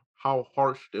how how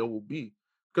harsh they will be.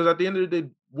 Because at the end of the day,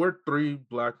 we're three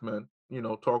black men,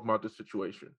 talking about the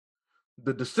situation.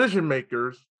 The decision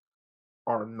makers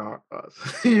are not us.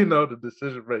 The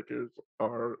decision makers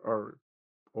are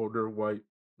older white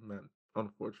men,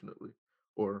 unfortunately.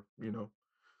 Or,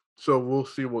 so we'll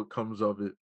see what comes of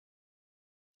it.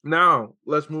 Now,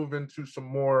 let's move into some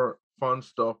more fun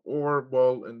stuff. Or,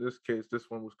 well, in this case, this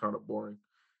one was kind of boring.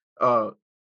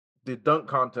 The dunk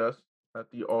contest at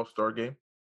the All-Star game.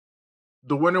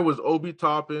 The winner was Obi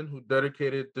Toppin, who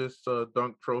dedicated this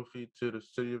dunk trophy to the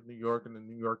city of New York and the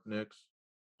New York Knicks.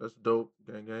 That's dope,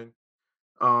 gang gang.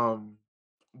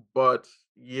 But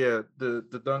yeah,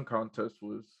 the dunk contest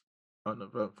was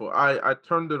uneventful. I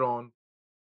turned it on,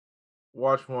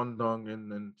 watched one dunk,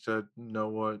 and then said, you know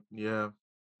what? Yeah,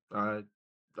 I'm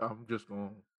just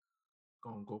gonna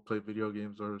go play video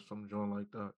games or some joint like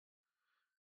that.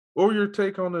 What were your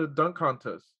take on the dunk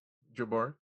contest,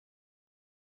 Jabbar?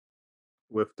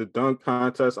 With the dunk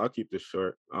contest, I'll keep this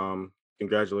short.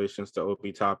 Congratulations to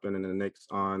Obi Toppin and the Knicks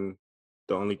on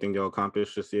the only thing they'll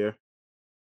accomplish this year.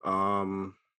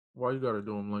 Why you gotta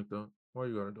do them like that? Why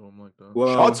you gotta do them like that?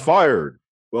 Well, Shots fired.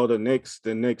 Well, the Knicks.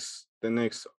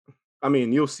 I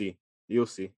mean, you'll see.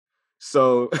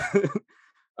 So,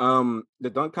 the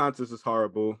dunk contest is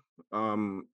horrible.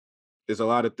 There's a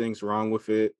lot of things wrong with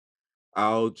it.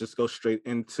 I'll just go straight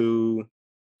into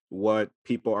what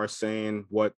people are saying,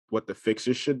 what the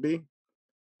fixes should be,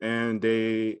 and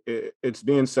it's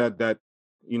being said that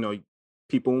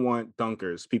people want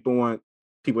dunkers, people want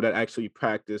people that actually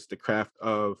practice the craft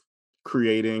of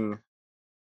creating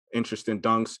interesting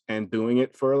dunks and doing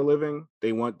it for a living.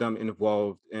 They want them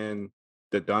involved in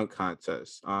the dunk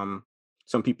contest.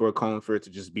 Some people are calling for it to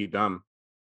just be dumb.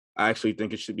 I actually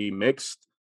think it should be mixed.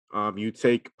 You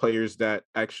take players that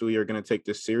actually are going to take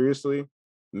this seriously,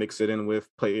 mix it in with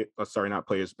not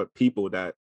players, but people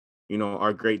that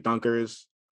are great dunkers.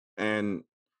 And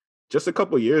just a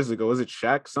couple years ago, was it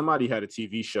Shaq? Somebody had a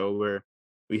TV show where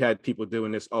we had people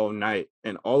doing this all night,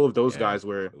 and all of those guys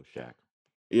were Shaq.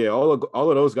 Yeah, all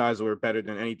of those guys were better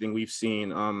than anything we've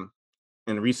seen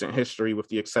in recent history, with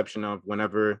the exception of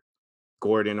whenever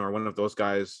Gordon or one of those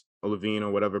guys, Levine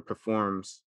or whatever,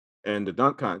 performs in the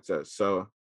dunk contest. So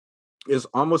it's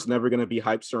almost never going to be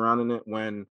hype surrounding it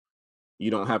when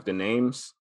you don't have the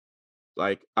names.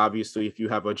 Like, obviously, if you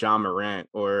have a John Morant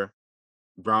or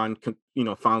Bron,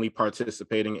 finally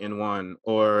participating in one,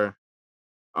 or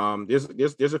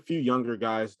there's a few younger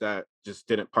guys that just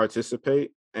didn't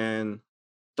participate, and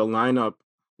the lineup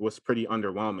was pretty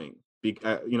underwhelming,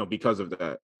 because of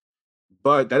that.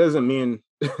 But that doesn't mean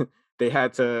they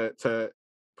had to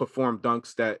perform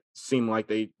dunks that seem like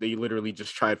they literally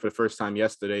just tried for the first time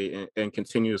yesterday and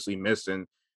continuously miss and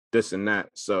this and that.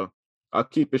 So I'll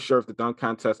keep it short of the dunk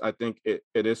contest. I think it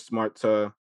is smart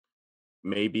to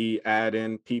maybe add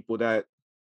in people that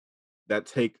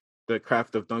take the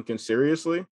craft of dunking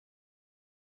seriously,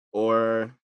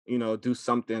 or do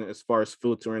something as far as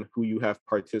filtering who you have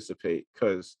participate,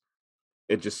 because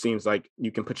it just seems like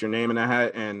you can put your name in a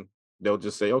hat and they'll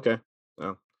just say, okay,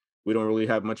 well, we don't really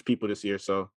have much people this year,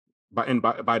 so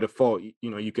by default,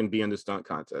 you can be in this dunk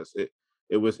contest.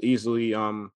 It was easily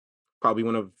probably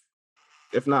one of,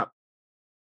 if not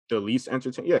the least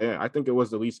entertaining. Yeah, I think it was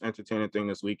the least entertaining thing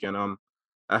this weekend.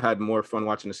 I had more fun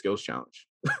watching the skills challenge.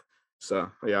 So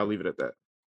yeah, I'll leave it at that.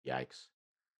 Yikes.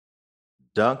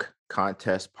 Dunk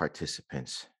contest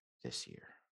participants this year.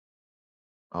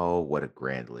 Oh, what a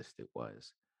grand list it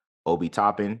was. Obi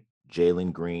Toppin,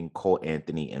 Jalen Green, Cole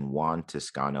Anthony, and Juan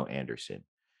Toscano Anderson.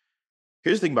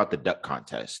 Here's the thing about the dunk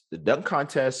contest. The dunk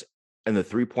contest and the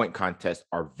three-point contest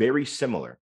are very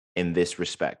similar in this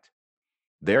respect.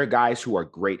 There are guys who are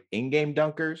great in-game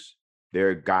dunkers. There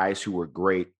are guys who are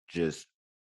great just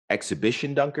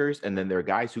exhibition dunkers. And then there are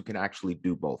guys who can actually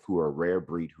do both, who are a rare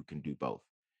breed who can do both.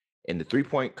 In the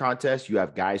three-point contest, you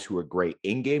have guys who are great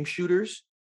in-game shooters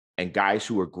and guys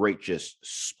who are great just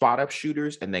spot-up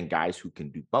shooters, and then guys who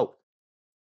can do both.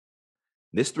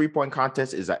 This three-point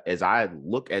contest is, as I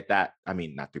look at that,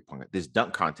 not three-point, this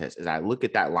dunk contest, as I look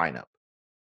at that lineup,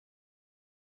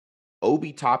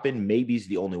 Obi Toppin maybe is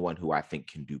the only one who I think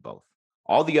can do both.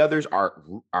 All the others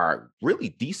are really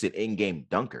decent in-game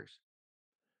dunkers.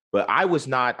 But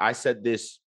I said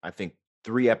this, I think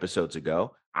 3 episodes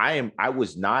ago, I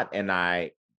was not, and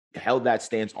I held that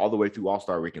stance all the way through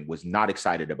All-Star Weekend, was not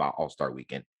excited about All-Star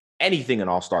Weekend, anything in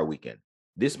All-Star Weekend.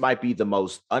 This might be the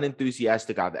most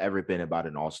unenthusiastic I've ever been about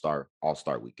an All-Star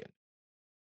Weekend.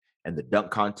 And the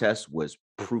dunk contest was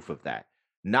proof of that.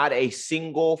 Not a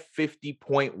single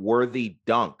 50-point worthy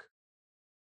dunk.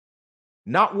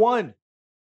 Not one.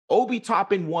 Obi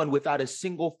Toppin won without a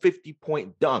single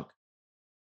 50-point dunk.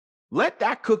 Let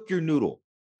that cook your noodle.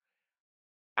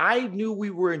 I knew we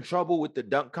were in trouble with the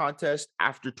dunk contest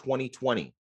after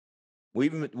 2020.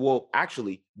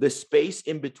 Actually, the space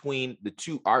in between the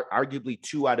two are arguably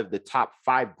two out of the top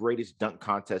 5 greatest dunk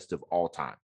contests of all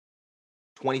time.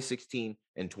 2016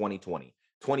 and 2020.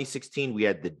 2016, we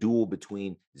had the duel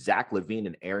between Zach LaVine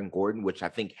and Aaron Gordon, which I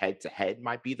think head-to-head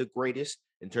might be the greatest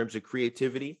in terms of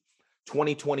creativity.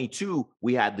 2022,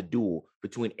 we had the duel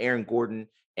between Aaron Gordon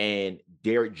and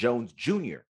Derrick Jones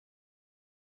Jr.,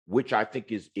 which I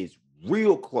think is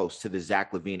real close to the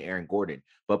Zach LaVine, Aaron Gordon.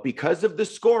 But because of the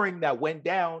scoring that went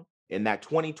down in that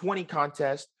 2020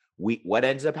 contest, what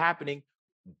ends up happening,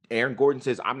 Aaron Gordon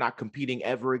says, I'm not competing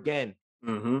ever again.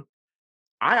 Mm-hmm.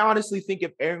 I honestly think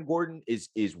if Aaron Gordon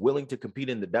is willing to compete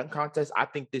in the dunk contest, I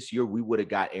think this year we would have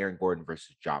got Aaron Gordon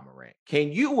versus Ja Morant.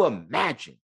 Can you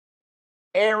imagine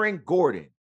Aaron Gordon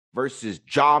versus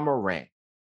Ja Morant?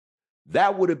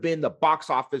 That would have been the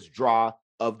box office draw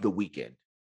of the weekend.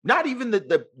 Not even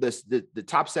the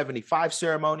top 75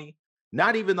 ceremony,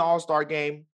 not even the All-Star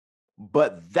game,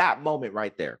 but that moment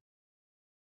right there.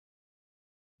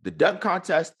 The dunk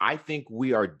contest, I think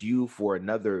we are due for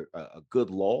another a good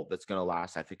lull that's going to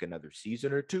last, I think, another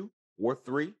season or 2 or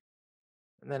 3,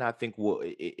 and then I think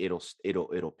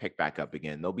it'll pick back up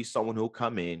again. There'll be someone who'll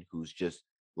come in who's just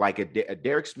like a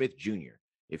Derek Smith Jr.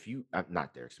 If you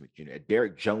not Derek Smith Jr.,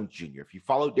 Derrick Jones Jr. If you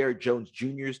follow Derrick Jones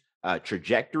Jr.'s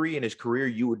trajectory in his career,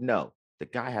 you would know the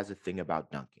guy has a thing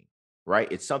about dunking,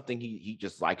 right? It's something he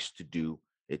just likes to do.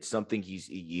 It's something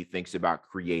he thinks about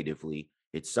creatively.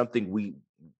 It's something we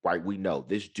know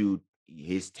this dude,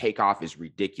 his takeoff is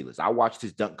ridiculous. I watched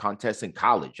his dunk contest in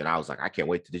college and I was like, I can't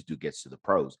wait till this dude gets to the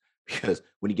pros, because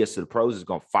when he gets to the pros, it's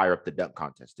going to fire up the dunk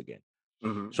contest again.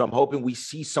 Mm-hmm. So I'm hoping we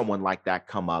see someone like that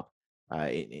come up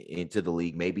into the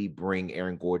league, maybe bring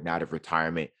Aaron Gordon out of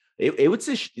retirement. This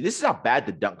is how bad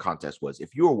the dunk contest was.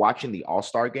 If you were watching the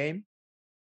All-Star game,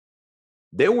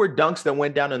 there were dunks that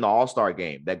went down in the All-Star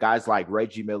game that guys like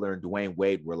Reggie Miller and Dwayne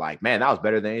Wade were like, man, that was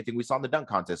better than anything we saw in the dunk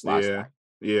contest last night.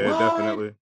 Yeah, what?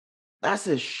 Definitely. That's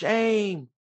a shame.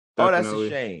 Definitely. Oh, that's a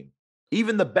shame.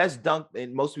 Even the best dunk,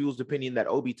 in most people's opinion, that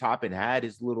Obi Toppin had,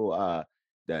 his little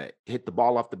that hit the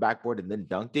ball off the backboard and then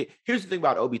dunked it. Here's the thing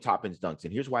about Obi Toppin's dunks,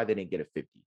 and here's why they didn't get a 50.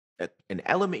 An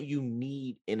element you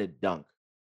need in a dunk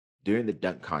during the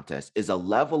dunk contest is a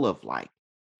level of like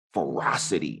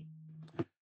ferocity.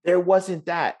 There wasn't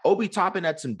that. Obi Toppin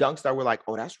had some dunks that were like,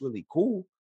 oh, that's really cool,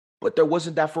 but there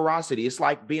wasn't that ferocity. It's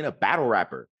like being a battle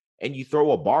rapper and you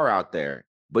throw a bar out there,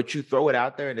 but you throw it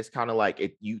out there and it's kind of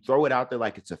like you throw it out there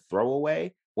like it's a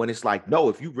throwaway, when it's like, no,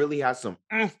 if you really have some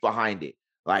oomph behind it,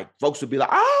 like folks would be like,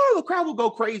 oh, the crowd will go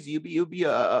crazy. It'll be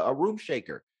a room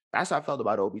shaker. That's how I felt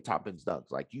about Obi Toppin's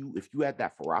dunks. Like if you had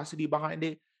that ferocity behind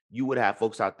it, you would have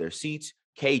folks out their seats.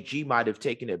 KG might have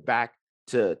taken it back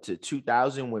to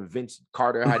 2000 when Vince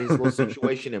Carter had his little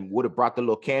situation and would have brought the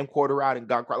little camcorder out and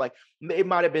got like, it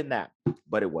might have been that,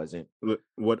 but it wasn't. Look,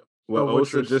 what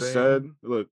Osa just said.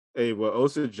 Look, hey, what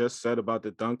Osa just said about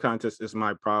the dunk contest is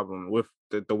my problem. With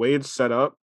the way it's set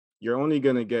up, you're only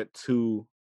gonna get 2,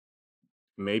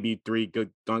 maybe 3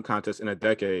 good dunk contests in a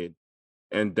decade.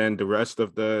 And then the rest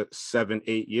of the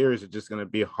 7-8 years are just gonna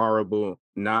be horrible,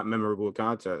 not memorable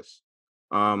contests.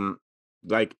 I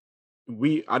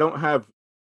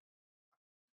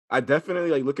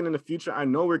definitely, like, looking in the future, I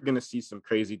know we're gonna see some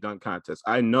crazy dunk contests.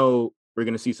 I know we're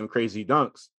gonna see some crazy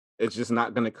dunks. It's just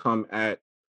not gonna come at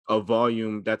a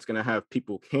volume that's gonna have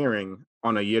people caring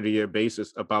on a year-to-year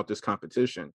basis about this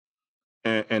competition.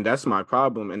 And that's my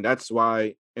problem. And that's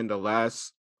why in the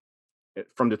last,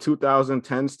 from the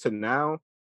 2010s to now,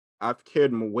 I've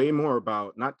cared way more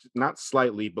about, not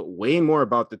slightly, but way more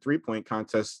about the 3-point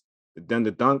contest than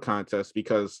the dunk contest,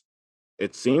 because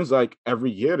it seems like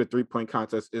every year the 3-point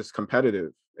contest is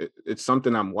competitive. It's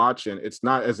something I'm watching. It's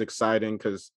not as exciting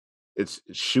because it's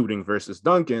shooting versus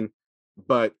dunking,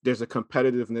 but there's a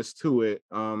competitiveness to it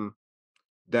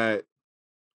that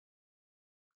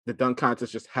the dunk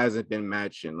contest just hasn't been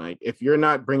matching. Like, if you're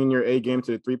not bringing your A game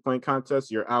to the 3-point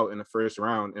contest, you're out in the first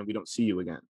round and we don't see you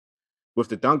again. With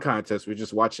the dunk contest, we're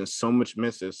just watching so much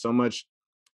misses, so much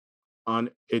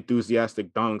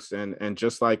unenthusiastic dunks, and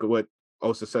just like what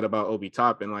Osa said about Obi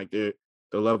Toppin, like the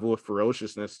level of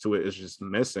ferociousness to it is just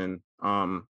missing.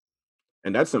 And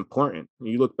that's important.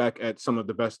 You look back at some of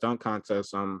the best dunk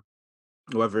contests,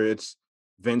 whether it's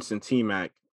Vince and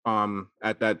T-Mac,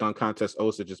 at that dunk contest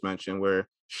Osa just mentioned, where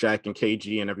Shaq and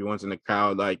KG and everyone's in the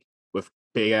crowd, like with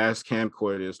big ass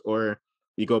camcorders, or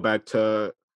you go back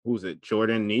to, who's it,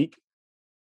 Jordan Neek?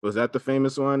 Was that the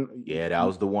famous one? Yeah, that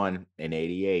was the one in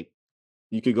 '88.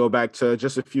 You could go back to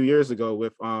just a few years ago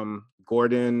with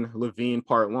Gordon Levine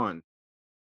Part 1.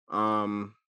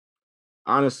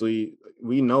 Honestly,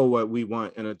 we know what we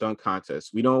want in a dunk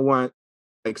contest. We don't want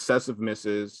excessive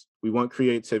misses. We want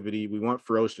creativity. We want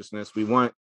ferociousness. We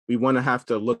want to have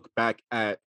to look back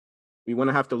at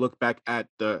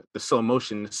the slow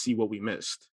motion to see what we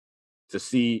missed, to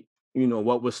see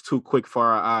what was too quick for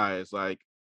our eyes, like,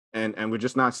 and we're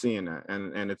just not seeing that,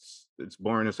 and it's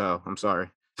boring as hell. I'm sorry.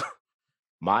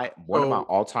 One of my So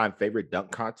all-time favorite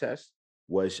dunk contests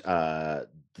was the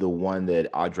one that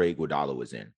Andre Iguodala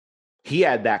was in. He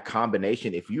had that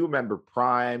combination. If you remember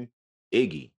prime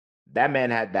Iggy, that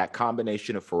man had that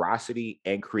combination of ferocity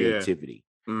and Yeah. creativity.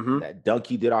 Mm-hmm. That dunk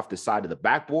he did off the side of the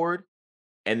backboard,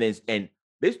 and this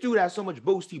dude has so much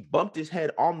boost. He bumped his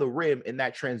head on the rim in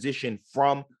that transition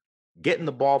from getting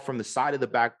the ball from the side of the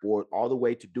backboard all the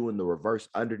way to doing the reverse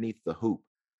underneath the hoop.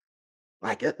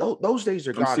 Like those days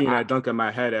are I'm gone. seeing that dunk in my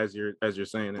head as you're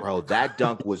saying it. Bro, that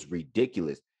dunk was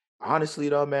ridiculous. Honestly,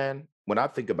 though, man, when I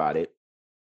think about it,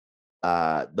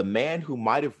 the man who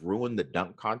might have ruined the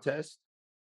dunk contest,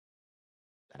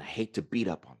 and I hate to beat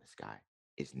up on this guy,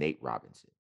 is Nate Robinson.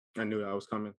 I knew that was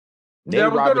coming. yeah,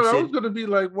 Nate I Robinson. was gonna be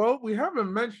like, well, we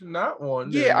haven't mentioned that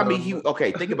one. Yeah, and, I mean,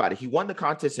 okay, think about it. He won the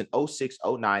contest in 06,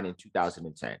 09, and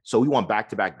 2010. So he won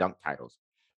back-to-back dunk titles.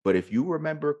 But if you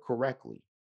remember correctly,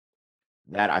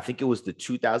 that I think it was the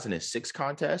 2006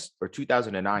 contest or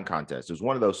 2009 contest. It was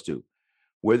one of those two,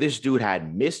 where this dude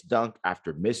had missed dunk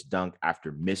after missed dunk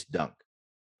after missed dunk.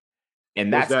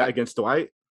 And Was that against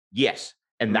Dwight? Yes.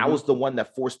 And that was the one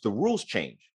that forced the rules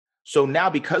change. So now,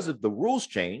 because of the rules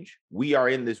change, we are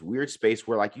in this weird space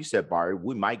where, like you said, Barry,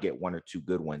 we might get one or two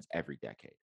good ones every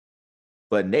decade.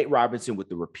 But Nate Robinson, with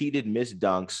the repeated missed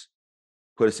dunks,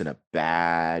 put us in a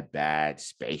bad, bad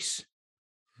space.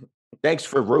 Thanks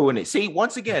for ruining it. See,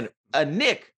 once again, a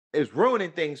Nick is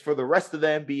ruining things for the rest of the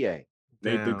NBA.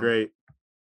 Nate the Great.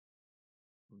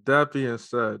 That being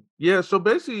said, yeah. So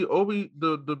basically, Obi,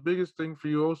 the biggest thing for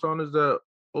you, Osan, is that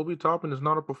Obi Toppin is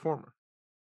not a performer.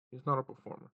 He's not a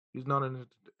performer. He's not an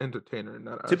entertainer in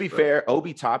that. To be fair,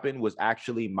 Obi Toppin was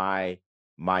actually my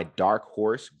dark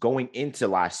horse going into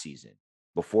last season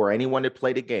before anyone had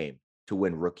played a game to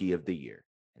win Rookie of the Year,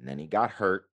 and then he got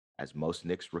hurt, as most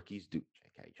Knicks rookies do.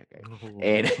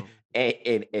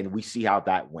 And we see how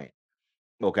that went.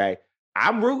 Okay,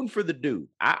 I'm rooting for the dude.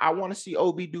 I want to see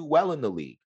Obi do well in the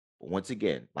league. But once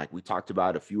again, like we talked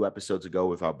about a few episodes ago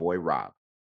with our boy Rob,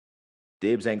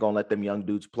 Dibs ain't gonna let them young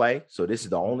dudes play. So this is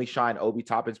the only shine Obi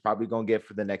Toppin's probably gonna get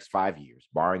for the next 5 years,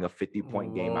 barring a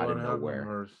 50-point game out of nowhere.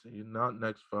 Mercy, not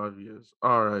next 5 years.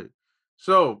 All right.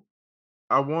 So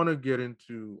I want to get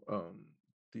into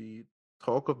the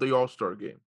talk of the All-Star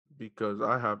game because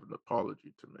I have an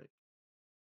apology to make.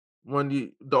 When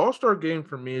the All-Star game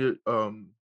for me,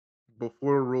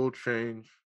 before rule change,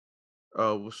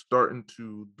 was starting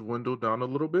to dwindle down a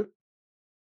little bit.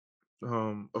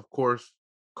 Of course,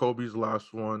 Kobe's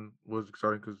last one was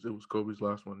exciting because it was Kobe's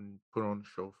last one and put on the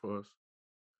show for us.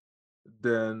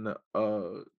 Then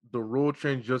the rule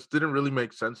change just didn't really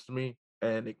make sense to me,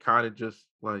 and it kind of just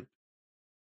like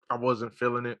I wasn't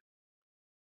feeling it.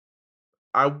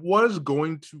 I was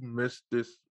going to miss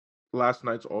this last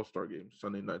night's All-Star game,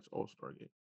 Sunday night's All-Star game,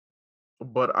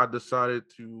 but I decided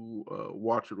to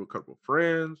watch it with a couple of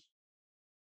friends,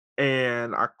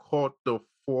 and I caught the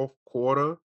fourth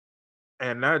quarter,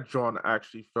 and that John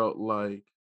actually felt like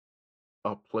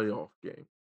a playoff game,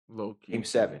 low key. Game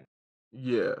 7.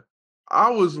 Yeah.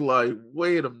 I was like,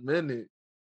 wait a minute.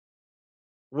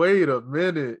 Wait a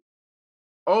minute.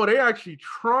 Oh, they actually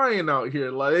trying out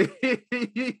here. Like,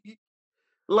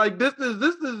 like this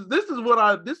is what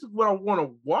I want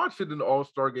to watch in an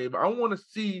All-Star game. I want to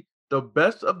see the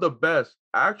best of the best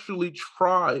actually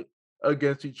try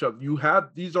against each other.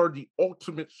 These are the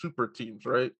ultimate super teams,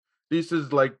 right? This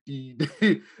is like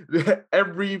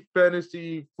every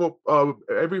fantasy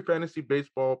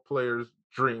baseball player's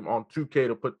dream on 2K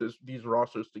to put these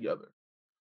rosters together.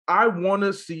 I want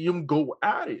to see them go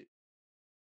at it.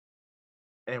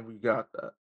 And we got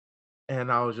that. And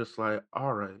I was just like,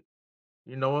 all right,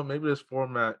 you know what? Maybe this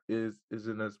format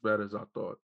isn't as bad as I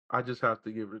thought. I just have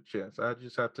to give it a chance. I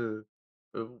just have to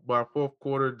by fourth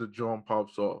quarter, the John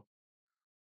pops off.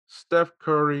 Steph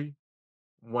Curry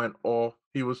went off.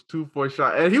 He was 2 for a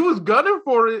shot, and he was gunning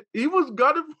for it. He was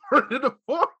gunning for it in the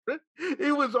fourth.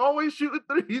 He was always shooting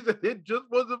threes, and it just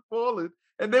wasn't falling.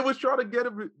 And they was trying to get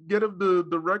him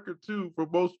the record too for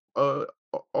most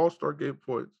All-Star game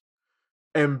points.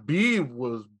 Embiid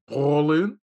was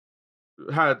balling,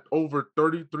 had over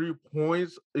 33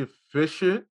 points,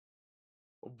 efficient.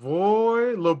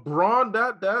 Boy, LeBron,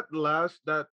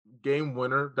 that game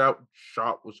winner, that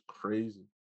shot was crazy.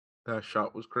 That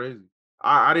shot was crazy.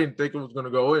 I didn't think it was gonna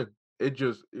go in. It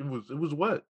was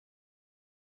wet.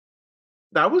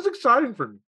 That was exciting for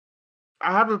me.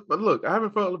 I haven't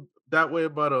felt that way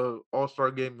about a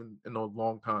All-Star game in a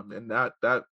long time, and that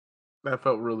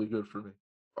felt really good for me.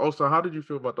 Also, how did you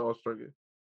feel about the All-Star game?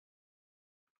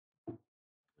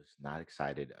 Was not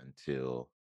excited until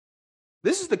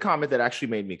this is the comment that actually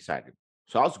made me excited.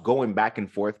 So I was going back and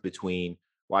forth between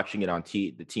watching it on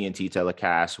the TNT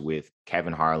telecast with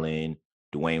Kevin Harlan,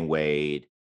 Dwayne Wade,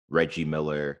 Reggie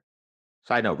Miller.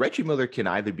 So I know Reggie Miller can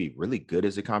either be really good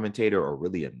as a commentator or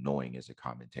really annoying as a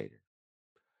commentator.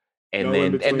 And No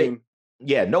in then and they between.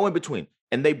 yeah, no in between.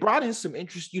 And they brought in some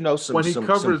interest, When he some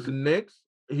covers Knicks,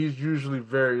 he's usually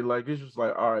very like it's just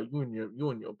like, all right, you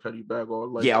and your petty bag, or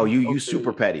like yeah, oh, you super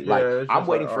okay, petty. Like yeah, it's I'm just like,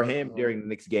 waiting all for right, him during the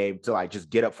next game to like just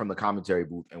get up from the commentary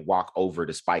booth and walk over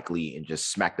to Spike Lee and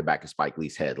just smack the back of Spike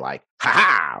Lee's head, like, ha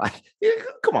ha, like, yeah,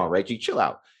 come on, Reggie, chill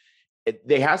out.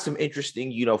 They had some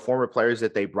interesting, former players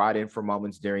that they brought in for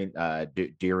moments during. I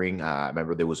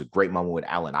remember there was a great moment with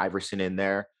Allen Iverson in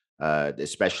there,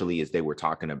 especially as they were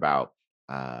talking about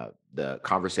the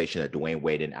conversation that Dwayne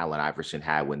Wade and Allen Iverson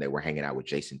had when they were hanging out with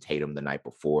Jason Tatum the night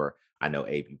before. I know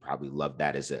Abe, you probably loved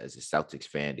that as a Celtics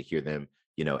fan to hear them,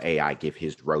 AI give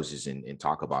his roses and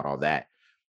talk about all that.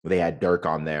 They had Dirk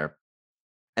on there.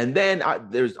 And then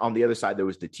there's on the other side, there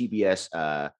was the TBS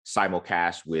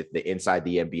simulcast with the Inside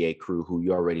the NBA crew, who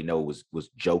you already know was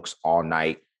jokes all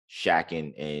night. Shaq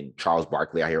and Charles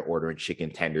Barkley out here ordering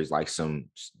chicken tenders like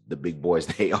the big boys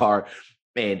they are,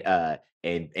 and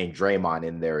Draymond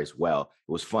in there as well.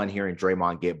 It was fun hearing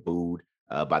Draymond get booed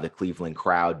by the Cleveland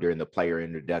crowd during the player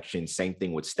introduction. Same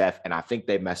thing with Steph, and I think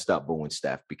they messed up booing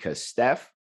Steph because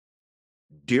Steph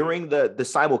during the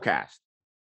simulcast,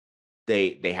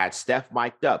 they had Steph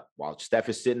mic'd up while Steph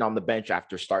is sitting on the bench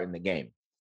after starting the game.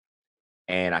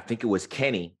 And I think it was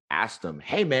Kenny asked him,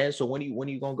 "Hey man, so when are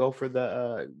you gonna go for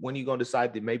when are you gonna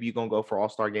decide that maybe you're gonna go for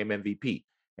All-Star Game MVP?"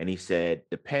 And he said,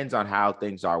 "Depends on how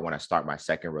things are when I start my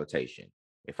second rotation.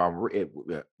 If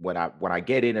when I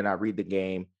get in and I read the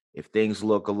game, if things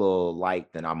look a little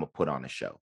light, then I'm gonna put on a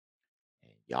show."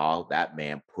 And y'all, that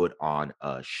man put on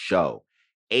a show.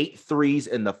 8 threes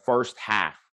in the first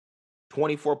half.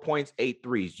 24 points, 8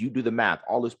 threes. You do the math.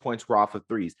 All his points were off of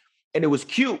threes. And it was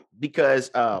cute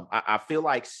because I feel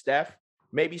like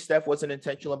maybe Steph wasn't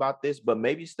intentional about this, but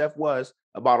maybe Steph was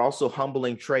about also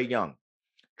humbling Trae Young.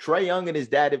 Trae Young and his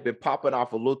dad have been popping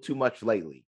off a little too much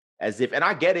lately. As if, and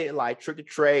I get it, like Trick or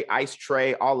Trae, Ice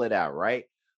Trae, all of that, right?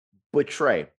 But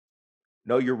Trae,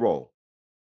 know your role.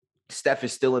 Steph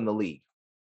is still in the league.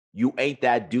 You ain't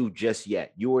that dude just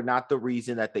yet. You are not the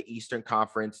reason that the Eastern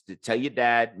Conference, to tell your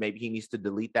dad, maybe he needs to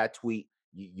delete that tweet.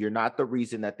 You're not the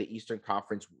reason that the Eastern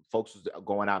Conference folks was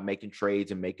going out making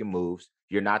trades and making moves.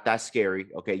 You're not that scary.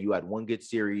 Okay. You had one good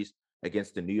series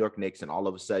against the New York Knicks, and all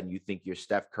of a sudden you think you're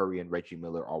Steph Curry and Reggie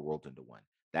Miller all rolled into one.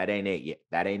 That ain't it yet.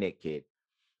 That ain't it, kid.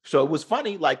 So it was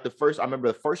funny. Like I remember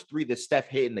the first three that Steph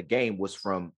hit in the game was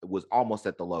almost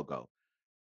at the logo.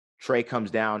 Trae comes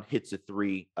down, hits a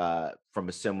three from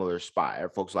a similar spot.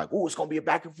 And folks are like, oh, it's going to be a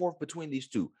back and forth between these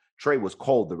two. Trae was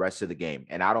cold the rest of the game.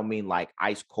 And I don't mean like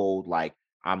ice cold, like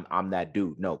I'm that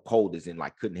dude. No, cold is in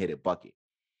like couldn't hit a bucket.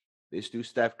 This dude,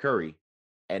 Steph Curry,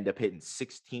 ended up hitting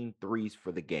 16 threes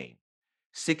for the game.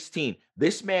 16.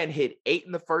 This man hit 8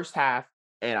 in the first half,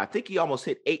 and I think he almost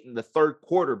hit 8 in the third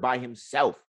quarter by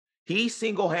himself. He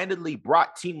single-handedly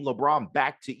brought Team LeBron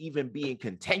back to even be in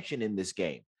contention in this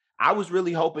game. I was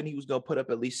really hoping he was going to put up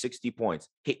at least 60 points,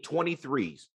 hit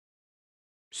 23s,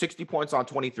 60 points on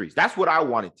 23s. That's what I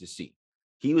wanted to see.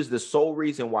 He was the sole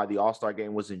reason why the All-Star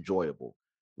game was enjoyable.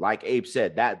 Like Abe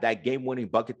said, that game-winning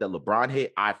bucket that LeBron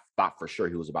hit, I thought for sure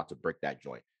he was about to brick that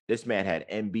joint. This man had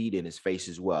Embiid in his face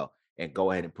as well. And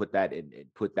go ahead and put that in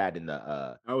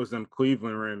the that was them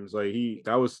Cleveland rims. Like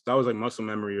that was like muscle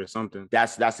memory or something.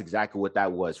 That's exactly what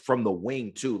that was. From the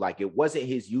wing too. Like it wasn't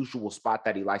his usual spot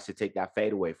that he likes to take that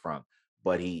fade away from,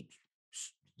 but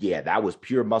that was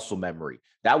pure muscle memory.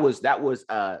 That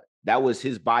was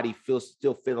his body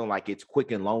still feeling like it's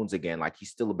Quicken Loans again, like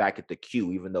he's still back at the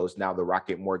Q, even though it's now the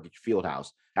Rocket Mortgage Fieldhouse.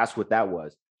 That's what that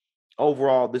was.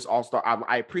 Overall, this All-Star,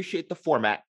 I appreciate the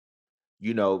format.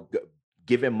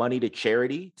 Giving money to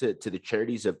charity, to the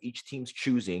charities of each team's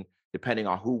choosing, depending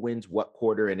on who wins what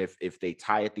quarter. And if they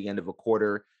tie at the end of a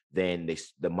quarter, then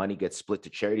the money gets split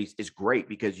to charities. Is great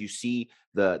because you see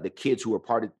the kids who are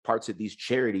parts of these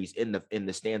charities in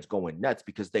the stands going nuts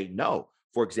because they know,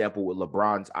 for example, with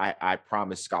LeBron's I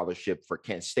Promise scholarship for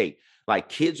Kent State, like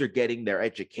kids are getting their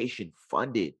education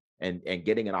funded and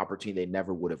getting an opportunity they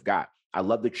never would have got. I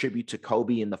love the tribute to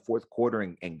Kobe in the fourth quarter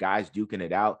and guys duking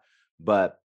it out,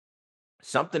 but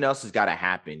something else has got to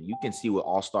happen. You can see with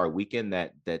All-Star Weekend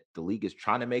that the league is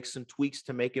trying to make some tweaks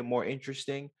to make it more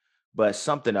interesting, but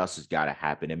something else has got to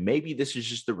happen. And maybe this is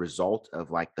just the result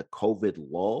of like the COVID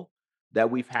lull that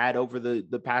we've had over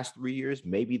the past 3 years.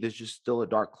 Maybe there's just still a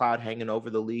dark cloud hanging over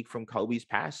the league from Kobe's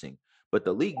passing. But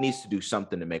the league needs to do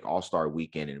something to make All-Star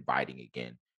Weekend inviting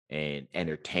again and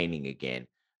entertaining again.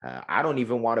 I don't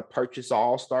even want to purchase an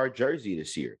All-Star jersey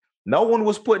this year. No one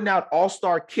was putting out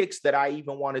all-star kicks that I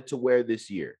even wanted to wear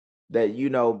this year. That, you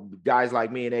know, guys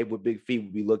like me and Abe with big feet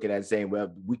would be looking at and saying,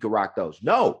 well, we could rock those.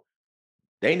 No,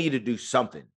 they need to do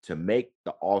something to make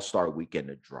the All-Star Weekend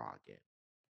a draw again.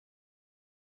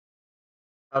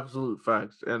 Absolute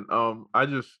facts. And I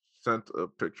just sent a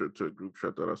picture to a group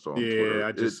chat that I saw on Twitter. Yeah,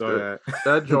 I just saw that.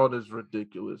 That John is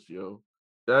ridiculous, yo.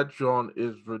 That John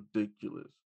is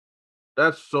ridiculous.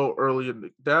 That's so early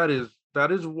in that is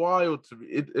wild to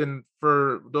me. And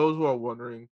for those who are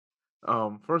wondering,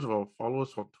 first of all, follow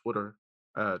us on Twitter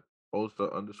at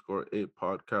Osa_8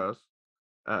 podcast,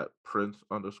 at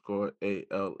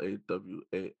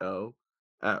Prince_ALAWAL,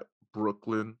 at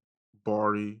Brooklyn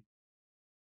Bari.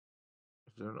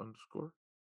 Is there an underscore?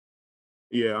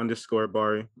 Yeah,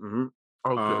 _Bari.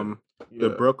 Okay. The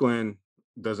Brooklyn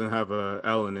doesn't have a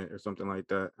L in it or something like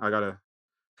that. I gotta.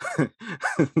 All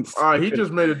right, he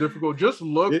just made it difficult. Just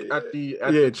look at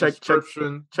the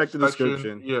description. Check the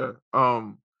description. Yeah.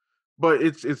 But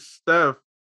it's Steph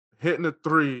hitting a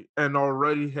three and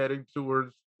already heading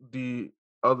towards the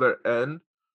other end,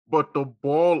 but the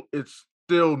ball is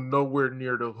still nowhere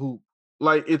near the hoop.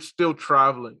 Like, it's still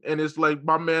traveling, and it's like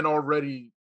my man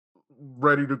already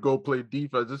ready to go play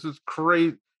defense. This is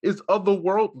crazy. It's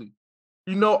otherworldly.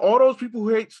 You know, all those people who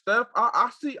hate Steph, I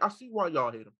see why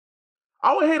y'all hate him.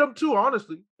 I would hate him too,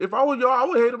 honestly. If I were y'all, I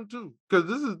would hate him too. Because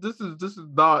this is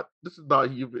not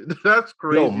human. That's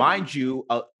crazy. Yo, mind you,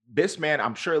 this man,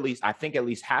 I'm sure I think at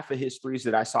least half of his threes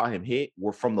that I saw him hit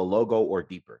were from the logo or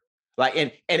deeper. Like,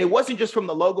 and it wasn't just from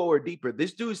the logo or deeper.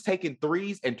 This dude's taking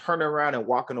threes and turning around and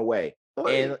walking away.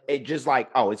 And it just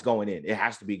like, oh, it's going in. It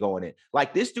has to be going in.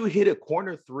 Like, this dude hit a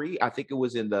corner three. I think it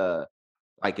was in the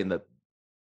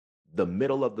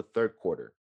middle of the third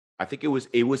quarter. I think it was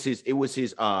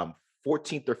his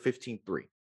 14th or 15th three.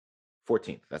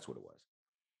 14th, that's what it was.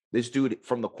 This dude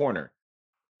from the corner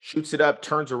shoots it up,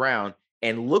 turns around,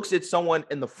 and looks at someone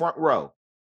in the front row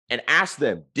and asks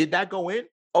them, did that go in?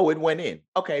 Oh, it went in.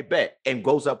 Okay, bet. And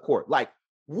goes up court. Like,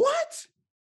 what?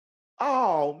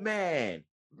 Oh, man.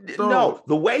 So, no,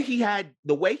 the way he had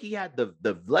the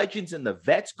legends and the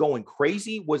vets going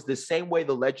crazy was the same way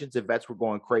the legends and vets were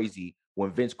going crazy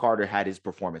when Vince Carter had his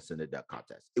performance in the dunk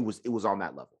contest. It was on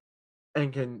that level.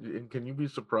 And can you be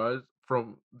surprised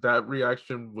from that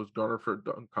reaction was garnered for a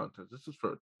dunk contest? This is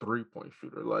for a 3-point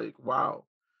shooter. Like, wow.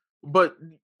 But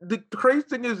the crazy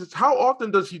thing is how often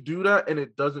does he do that and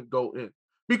it doesn't go in?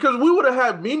 Because we would have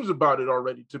had memes about it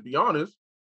already, to be honest.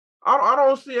 I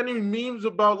don't see any memes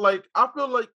about, like, I feel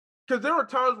like, because there are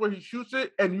times where he shoots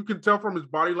it and you can tell from his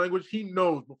body language, he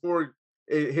knows before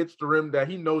it hits the rim that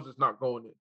he knows it's not going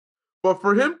in. But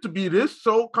for him to be this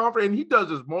so confident, and he does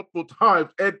this multiple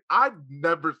times, and I've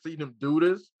never seen him do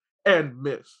this and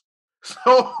miss.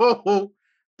 So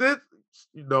this,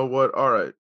 you know what? All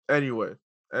right. Anyway,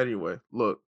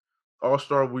 look,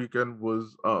 All-Star Weekend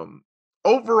was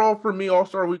overall for me,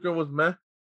 All-Star Weekend was meh.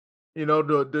 You know,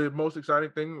 the most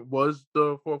exciting thing was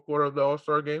the fourth quarter of the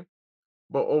All-Star game.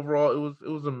 But overall it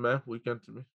was a meh weekend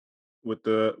to me. With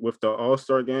the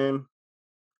All-Star game,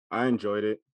 I enjoyed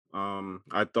it.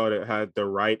 I thought it had the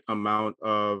right amount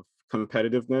of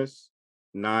competitiveness,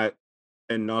 not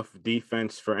enough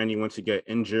defense for anyone to get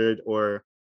injured or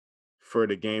for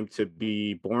the game to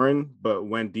be boring. But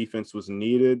when defense was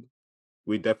needed,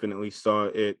 we definitely saw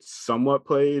it somewhat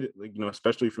played, like, you know,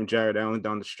 especially from Jared Allen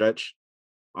down the stretch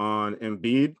on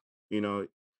Embiid. You know,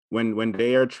 when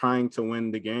they are trying to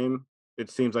win the game, it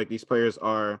seems like these players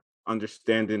are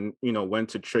understanding, you know, when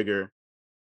to trigger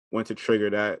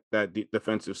that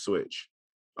defensive switch.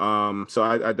 So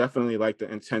I definitely like the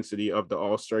intensity of the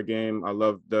All-Star game. I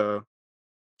love the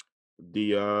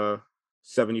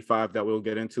 75 that we'll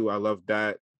get into. I love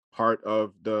that part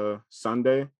of the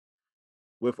Sunday.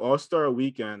 With All-Star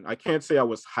Weekend, I can't say I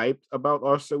was hyped about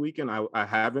All-Star Weekend. I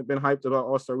haven't been hyped about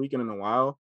All-Star Weekend in a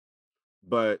while,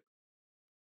 but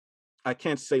I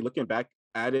can't say, looking back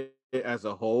at it as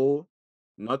a whole,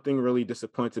 nothing really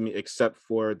disappointed me except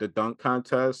for the dunk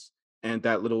contest and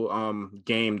that little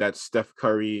game that Steph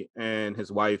Curry and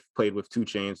his wife played with 2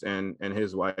 Chainz and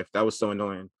his wife. That was so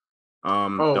annoying. The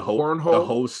Cornhole?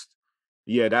 host,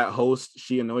 Yeah, that host,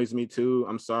 she annoys me too.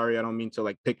 I'm sorry, I don't mean to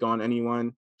like pick on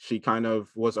anyone. She kind of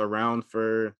was around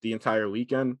for the entire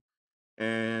weekend.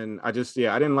 And I just,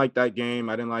 yeah, I didn't like that game.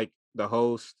 I didn't like the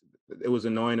host. It was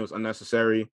annoying, it was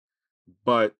unnecessary.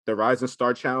 But the Rise and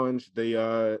Star Challenge,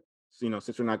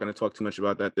 since we're not going to talk too much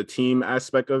about that, the team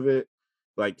aspect of it,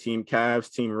 like Team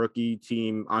Cavs, Team Rookie,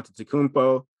 Team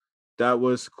Antetokounmpo, that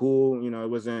was cool. It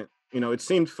wasn't, it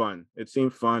seemed fun. It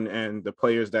seemed fun, and the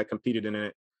players that competed in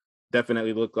it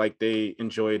definitely looked like they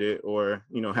enjoyed it or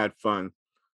had fun.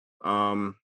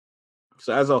 Um,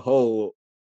 so as a whole,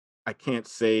 I can't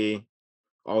say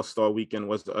All Star Weekend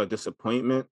was a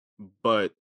disappointment,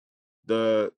 but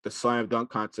the slam dunk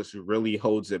contest really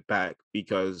holds it back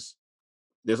because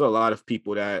there's a lot of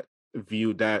people that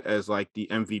view that as like the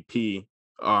MVP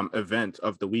event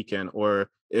of the weekend, or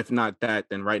if not that,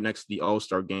 then right next to the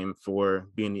All-Star game for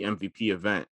being the MVP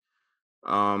event.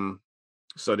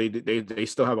 So they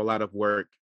still have a lot of work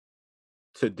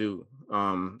to do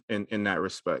in that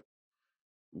respect.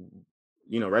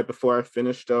 Right before I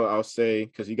finish though, I'll say,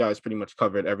 because you guys pretty much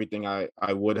covered everything I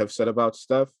would have said about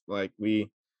Steph. Like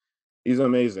he's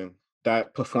amazing.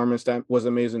 That performance that was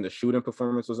amazing. The shooting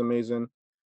performance was amazing.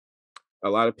 A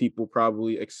lot of people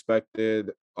probably expected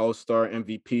All-Star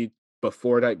MVP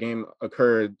before that game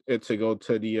occurred it to go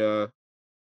to the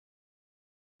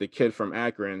kid from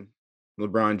Akron,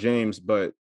 LeBron James,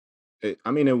 but it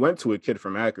went to a kid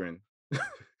from Akron.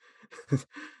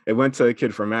 It went to a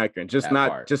kid from Akron. Just That not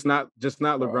part. just not Bars.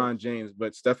 LeBron James,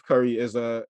 but Steph Curry is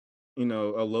a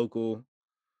local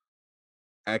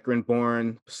Akron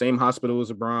born, same hospital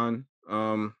as LeBron.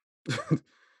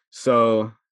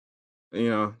 So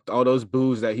all those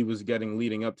boos that he was getting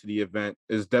leading up to the event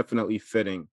is definitely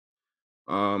fitting.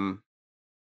 Um,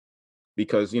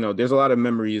 because there's a lot of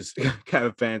memories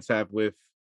Cavs fans have with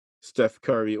Steph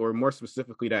Curry, or more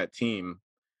specifically that team.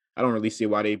 I don't really see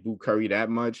why they boo Curry that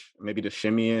much. Maybe the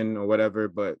shimmying or whatever,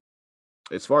 but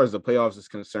as far as the playoffs is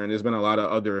concerned, there's been a lot of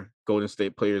other Golden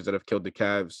State players that have killed the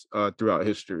Cavs throughout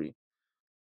history.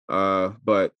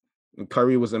 But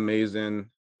Curry was amazing.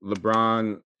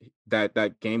 LeBron,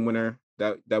 that game winner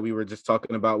that we were just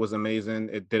talking about was amazing.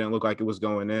 It didn't look like it was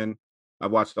going in. I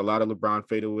watched a lot of LeBron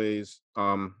fadeaways.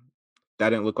 That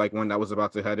didn't look like one that was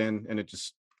about to head in, and it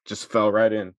just fell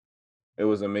right in. It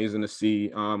was amazing to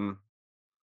see.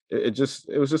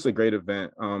 It was just a great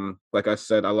event. Like I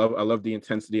said, I love the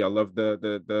intensity. I love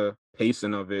the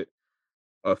pacing of it.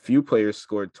 A few players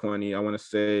scored 20. I want to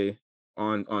say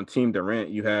on Team Durant,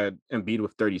 you had Embiid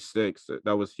with 36.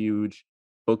 That was huge.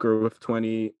 Booker with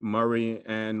 20, Murray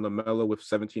and LaMelo with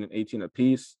 17 and 18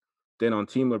 apiece. Then on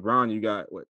Team LeBron, you got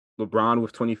LeBron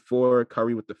with 24,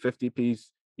 Curry with the 50 piece,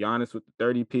 Giannis with the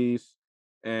 30 piece,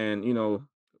 and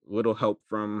little help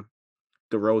from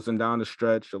DeRozan down the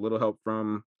stretch, a little help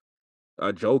from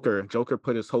Joker. Joker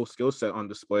put his whole skill set on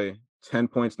display. 10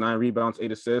 points, 9 rebounds,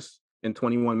 8 assists in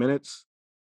 21 minutes.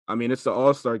 I mean, it's the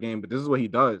All-Star game, but this is what he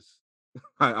does.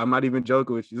 I'm not even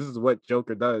joking with you. This is what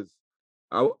Joker does.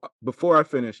 Before I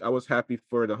finish, I was happy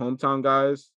for the hometown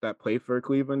guys that played for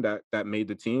Cleveland that made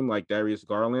the team, like Darius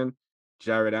Garland,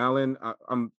 Jared Allen.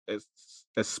 I'm as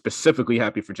specifically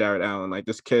happy for Jared Allen. Like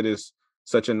this kid is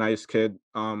such a nice kid.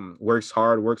 Works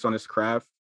hard, works on his craft.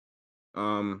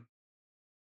 Um,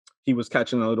 he was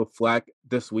catching a little flack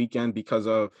this weekend because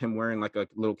of him wearing like a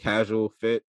little casual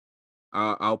fit.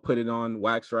 I'll put it on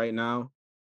wax right now.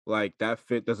 Like that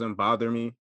fit doesn't bother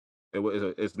me.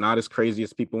 It's not as crazy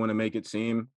as people want to make it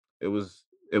seem. It was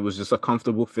just a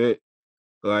comfortable fit.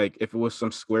 Like if it was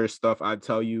some square stuff, I'd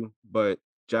tell you. But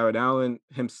Jared Allen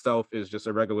himself is just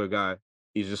a regular guy.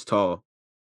 He's just tall.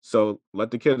 So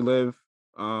let the kid live.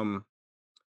 Um,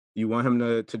 you want him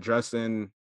to dress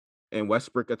in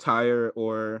Westbrook attire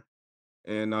or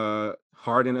in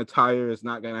Harden attire is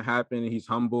not gonna happen. He's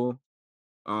humble.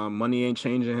 Money ain't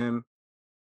changing him,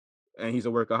 and he's a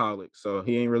workaholic. So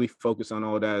he ain't really focused on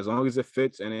all that. As long as it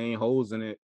fits and it ain't holes in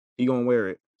it, he gonna wear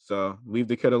it. So leave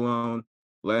the kid alone.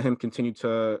 Let him continue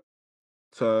to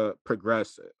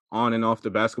progress on and off the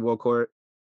basketball court.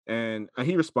 And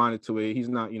he responded to it. He's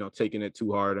not, taking it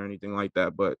too hard or anything like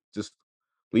that. But just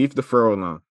leave the furrow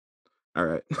alone. All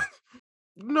right.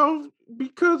 No,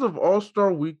 because of All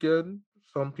Star Weekend,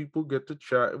 some people get to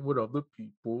chat with other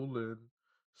people, and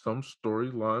some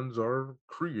storylines are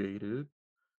created.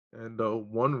 And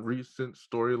one recent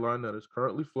storyline that is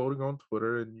currently floating on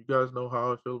Twitter, and you guys know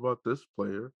how I feel about this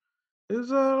player, is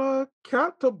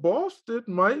Cat to Boston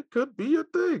might could be a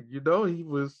thing. He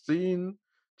was seen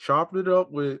chopping it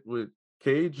up with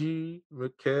KG,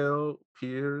 Mikhail,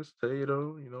 Pierce,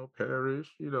 Tatum, Parrish.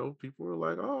 People were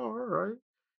like, oh, all right.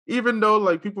 Even though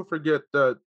like people forget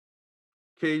that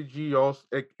KG also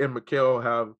and Mikhail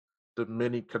have the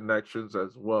many connections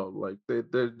as well. Like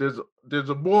there's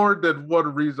a more than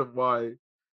one reason why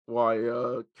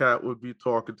Cat would be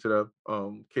talking to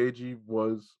them. KG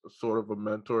was sort of a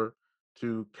mentor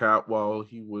to Cat while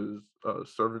he was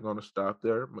serving on the staff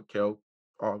there. Mikhail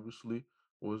obviously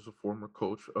was a former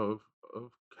coach of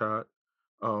Cat,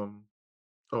 um,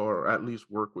 or at least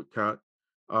worked with Cat.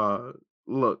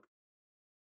 Look,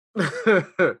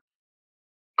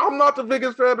 I'm not the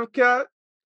biggest fan of Cat,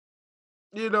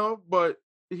 but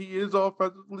he is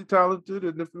offensively talented,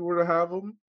 and if we were to have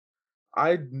him,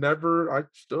 I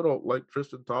still don't like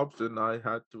Tristan Thompson. I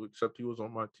had to accept he was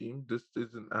on my team. This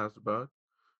isn't as bad.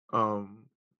 Um,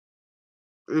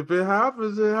 if it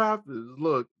happens, it happens.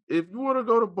 Look, if you want to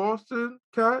go to Boston,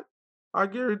 Cat, I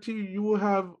guarantee you will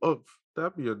have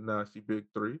that'd be a nasty big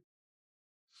three,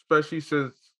 especially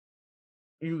since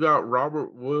you got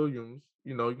Robert Williams.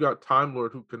 You got Time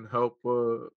Lord who can help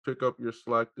pick up your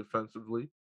slack defensively.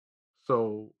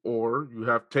 So, or you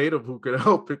have Tatum who can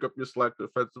help pick up your slack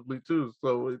defensively too.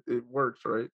 So it works,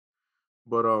 right?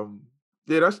 But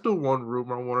yeah, that's still one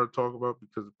rumor I want to talk about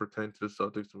because it pertains to the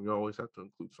Celtics, and we always have to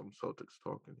include some Celtics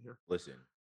talk in here. Listen,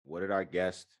 what did our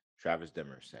guest Travis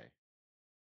Demers say?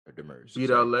 Or Demers Beat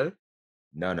say? LA.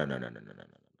 No.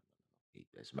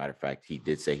 As a matter of fact, he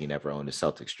did say he never owned a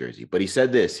Celtics jersey, but he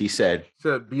said this. He said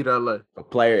Beat LA.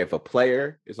 if a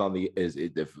player is on the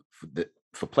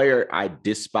if a player I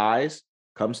despise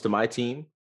comes to my team,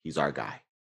 he's our guy.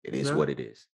 It is what it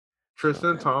is.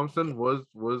 Tristan Thompson was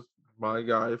my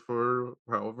guy for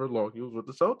however long he was with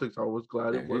the Celtics. I was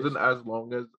glad it wasn't as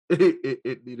long as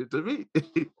it needed to be.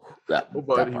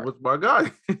 But he was my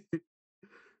guy.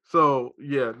 So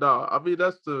yeah, no, I mean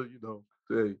that's the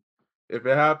thing. If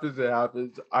it happens, it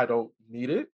happens. I don't need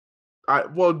it.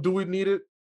 Do we need it?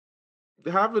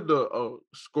 Having a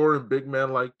scoring big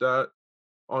man like that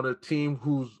on a team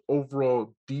whose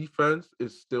overall defense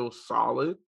is still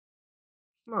solid,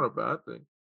 not a bad thing.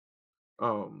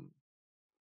 Um,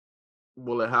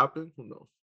 will it happen? Who knows?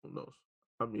 Who knows?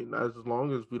 I mean, as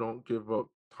long as we don't give up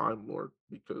Time Lord,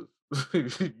 because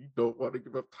you don't want to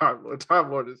give up Time Lord.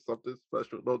 Time Lord is something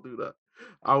special. Don't do that.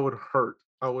 I would hurt.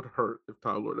 I would hurt if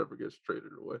Time Lord ever gets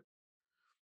traded away.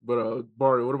 But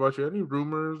Barry, what about you? Any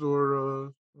rumors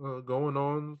or going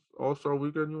on All-Star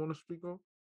weekend you want to speak on?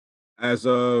 As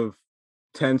of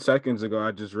 10 seconds ago,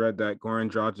 I just read that Goran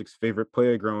Dragic's favorite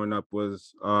player growing up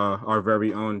was our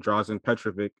very own Drazen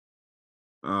Petrovic.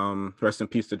 Rest in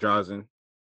peace to Drazen.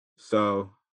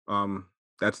 So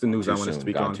that's the news I want to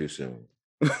speak on. Too soon.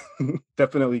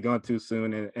 Definitely gone too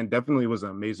soon, and definitely was an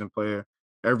amazing player.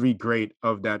 Every great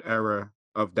of that era,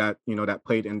 of that, that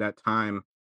played in that time,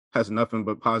 has nothing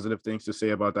but positive things to say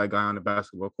about that guy on the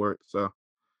basketball court. So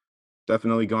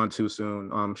definitely gone too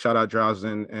soon. Shout out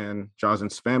Drazen and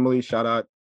Drazen's family. Shout out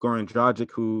Goran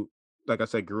Dragic, who, like I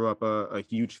said, grew up a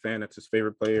huge fan. That's his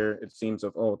favorite player, it seems,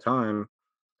 of all time.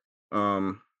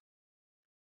 And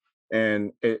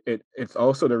it's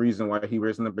also the reason why he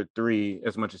wears number 3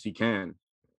 as much as he can.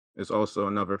 Is also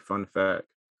another fun fact.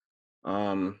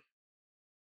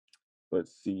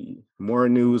 Let's see. More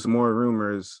news, more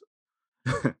rumors.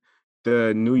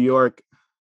 The New York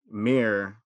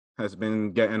mayor has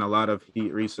been getting a lot of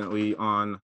heat recently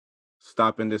on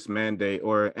stopping this mandate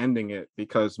or ending it,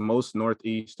 because most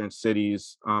northeastern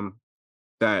cities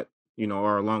that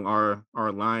are along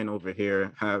our line over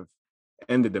here have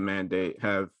ended the mandate,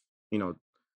 have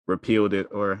repealed it,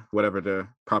 or whatever the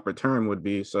proper term would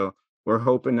be. So we're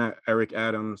hoping that Eric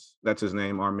Adams, that's his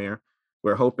name, our mayor,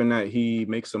 we're hoping that he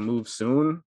makes a move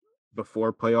soon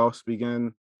before playoffs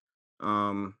begin.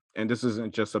 And this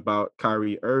isn't just about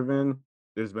Kyrie Irving.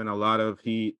 There's been a lot of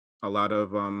heat, a lot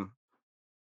of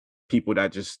people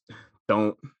that just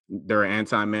they're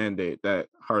anti-mandate, that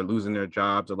are losing their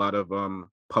jobs. A lot of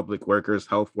public workers,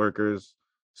 health workers,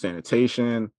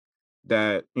 sanitation,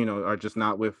 that are just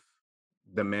not with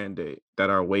the mandate, that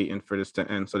are waiting for this to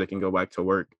end so they can go back to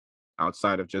work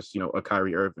outside of just a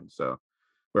Kyrie Irving. So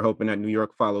we're hoping that New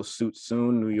York follows suit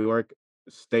soon. New York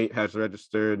State has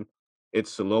registered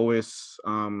its lowest.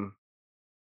 I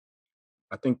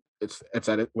think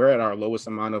we're at our lowest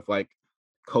amount of like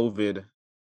COVID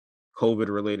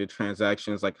related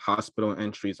transactions, like hospital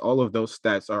entries. All of those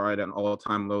stats are at an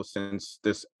all-time low since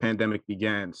this pandemic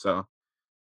began. So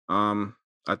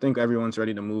I think everyone's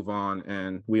ready to move on,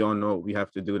 and we all know what we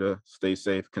have to do to stay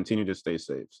safe, continue to stay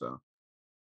safe. So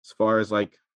as far as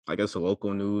like, I guess,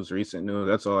 local news, recent news,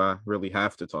 that's all I really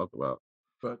have to talk about.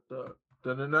 But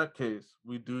then in that case,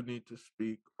 we do need to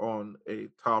speak on a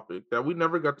topic that we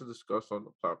never got to discuss on the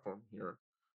platform here.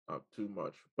 not too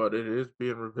much, but it is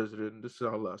being revisited, and this is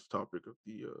our last topic of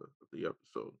the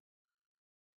episode.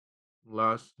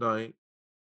 Last night,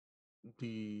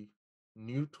 the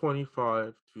new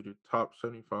 25 to the top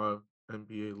 75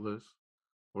 NBA list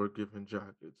were given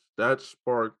jackets. That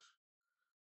sparked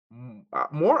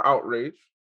more outrage,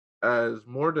 as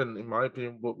more than, in my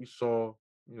opinion, what we saw,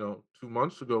 2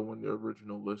 months ago when the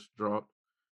original list dropped.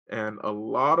 And a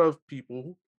lot of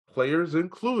people, players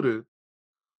included,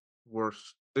 were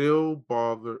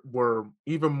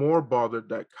even more bothered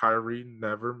that Kyrie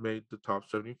never made the top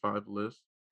 75 list.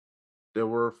 There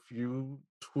were a few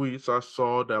tweets I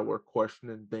saw that were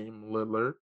questioning Dame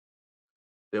Lillard.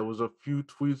 There was a few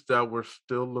tweets that were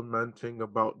still lamenting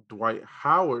about Dwight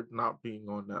Howard not being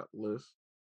on that list.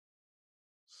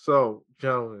 So,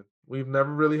 gentlemen, we've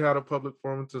never really had a public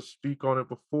forum to speak on it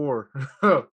before.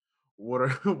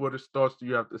 What thoughts do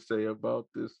you have to say about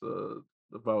this?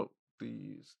 About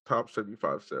the top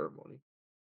 75 ceremony?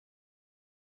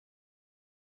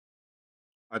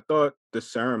 I thought the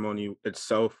ceremony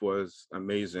itself was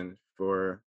amazing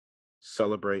for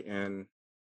celebrating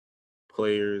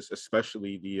players,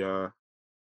 especially the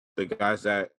guys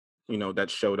that that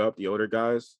showed up, the older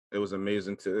guys. It was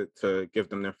amazing to give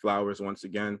them their flowers once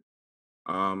again.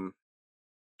 Um,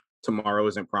 Tomorrow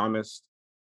isn't promised,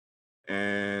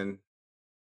 and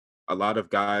a lot of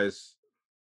guys,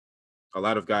 a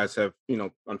lot of guys have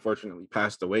unfortunately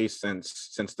passed away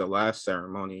since the last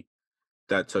ceremony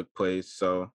that took place.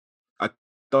 So I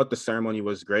thought the ceremony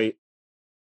was great.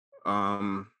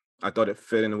 Um, I thought it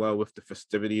fit in well with the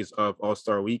festivities of All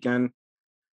Star Weekend.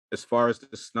 As far as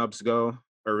the snubs go,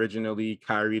 originally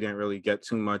Kyrie didn't really get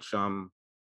too much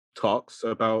talks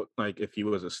about like if he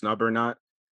was a snub or not,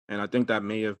 and I think that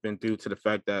may have been due to the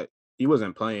fact that he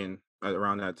wasn't playing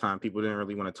around that time. People didn't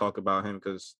really want to talk about him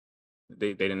because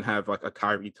they didn't have like a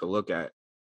Kyrie to look at.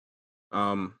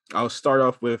 I'll start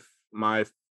off with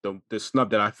the snub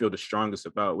that I feel the strongest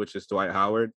about, which is Dwight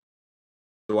Howard.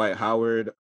 Dwight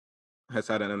Howard has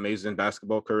had an amazing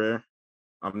basketball career.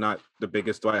 I'm not the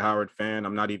biggest Dwight Howard fan.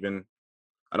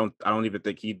 I don't even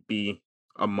think he'd be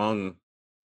among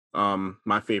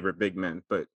my favorite big men,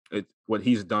 but what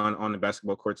he's done on the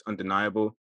basketball court's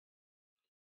undeniable.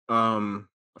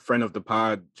 A friend of the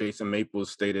pod, Jason Maples,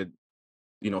 stated,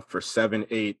 for 7,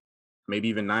 8, maybe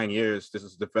even 9 years, this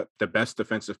is the best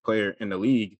defensive player in the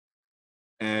league,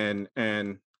 and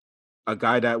a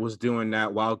guy that was doing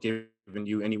that while giving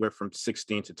you anywhere from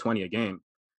 16 to 20 a game.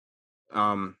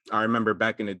 I remember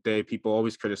back in the day, people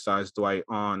always criticized Dwight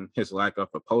on his lack of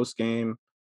a post game,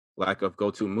 lack of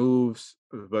go-to moves,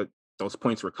 but those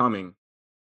points were coming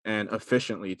and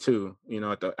efficiently too.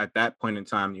 At that point in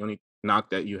time, the only knock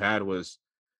that you had was,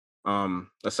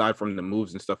 aside from the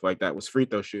moves and stuff like that, was free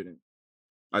throw shooting.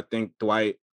 I think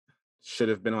Dwight should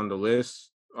have been on the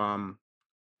list,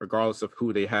 regardless of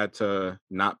who they had to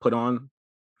not put on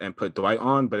and put Dwight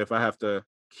on. But if I have to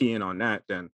key in on that,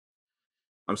 then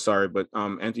I'm sorry, but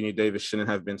Anthony Davis shouldn't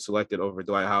have been selected over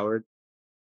Dwight Howard.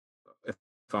 If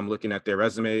I'm looking at their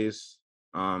resumes,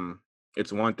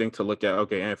 it's one thing to look at,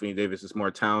 okay, Anthony Davis is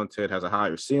more talented, has a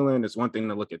higher ceiling. It's one thing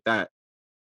to look at that,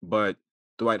 but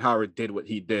Dwight Howard did what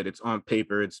he did. It's on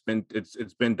paper. It's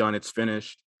been done. It's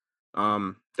finished.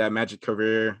 That Magic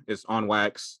career is on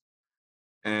wax,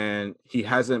 and he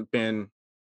hasn't been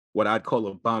what I'd call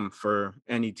a bum for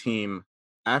any team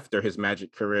after his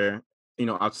Magic career.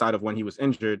 Outside of when he was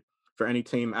injured, for any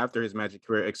team after his Magic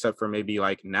career, except for maybe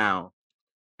like now.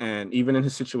 And even in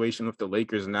his situation with the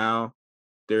Lakers now,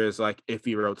 there's like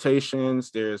iffy rotations.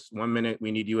 There's 1 minute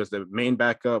we need you as the main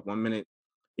backup. 1 minute,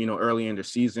 early in the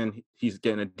season, he's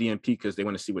getting a DNP because they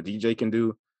want to see what DJ can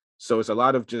do. So it's a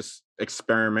lot of just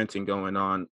experimenting going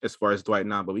on as far as Dwight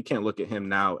now. But we can't look at him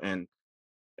now and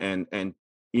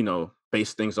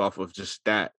base things off of just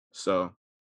that. So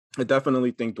I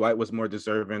definitely think Dwight was more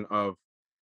deserving of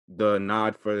the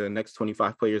nod for the next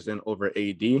 25 players in over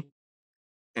AD.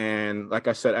 And like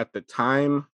I said, at the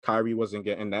time, Kyrie wasn't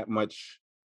getting that much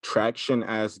traction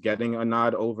as getting a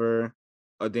nod over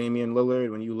a Damian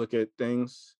Lillard. When you look at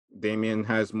things, Damian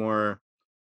has more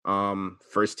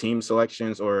first team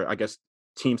selections, or I guess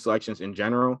team selections in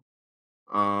general.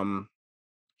 Um,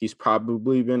 he's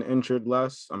probably been injured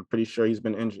less. I'm pretty sure he's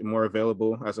been more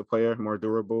available as a player, more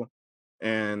durable,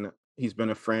 and he's been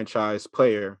a franchise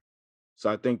player. So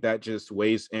I think that just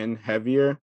weighs in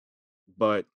heavier.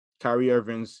 But Kyrie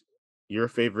Irving's your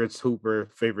favorite Hooper.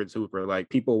 Like,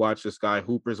 people watch this guy,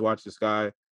 Hoopers watch this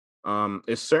guy.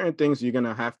 It's certain things you're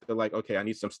gonna have to, like, okay, I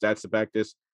need some stats to back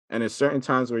this. And there's certain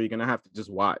times where you're gonna have to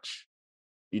just watch.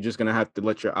 You're just gonna have to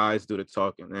let your eyes do the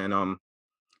talking. And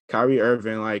Kyrie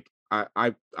Irving, like,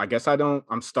 I guess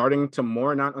I'm starting to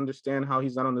more not understand how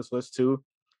he's not on this list too,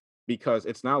 because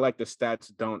it's not like the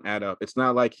stats don't add up. It's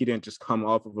not like he didn't just come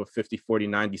off of a 50, 40,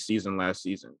 90 season last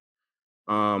season.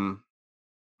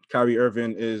 Kyrie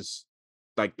Irving is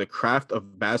like the craft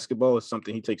of basketball is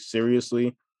something he takes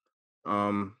seriously.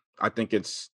 I think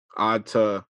it's odd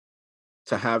to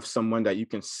have someone that you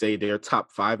can say they're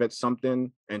top 5 at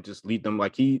something and just lead them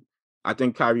like I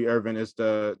think Kyrie Irving is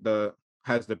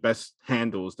has the best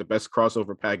handles, the best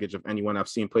crossover package of anyone I've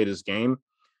seen play this game.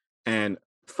 And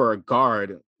for a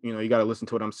guard, you got to listen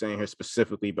to what I'm saying here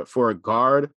specifically, but for a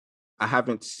guard, I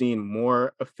haven't seen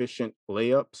more efficient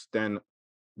layups than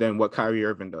what Kyrie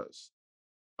Irving does.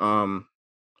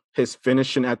 His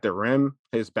finishing at the rim,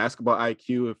 his basketball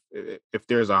IQ, if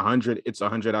there's 100, it's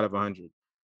 100 out of 100.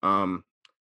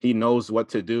 He knows what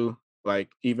to do.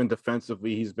 Like, even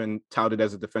defensively, he's been touted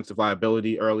as a defensive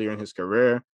liability earlier in his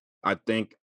career. I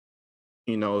think,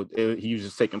 he was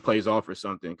just taking plays off or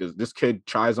something, because this kid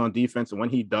tries on defense, and when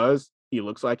he does, he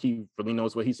looks like he really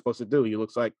knows what he's supposed to do. He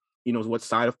looks like he knows what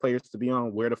side of players to be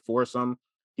on, where to force them.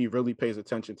 He really pays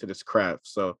attention to this craft.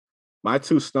 So my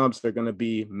 2 snubs are going to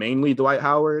be mainly Dwight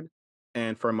Howard,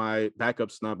 and for my backup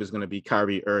snub is going to be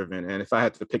Kyrie Irving. And if I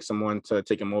had to pick someone to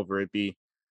take him over, it'd be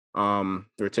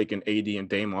they're taking AD and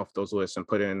Dame off those lists and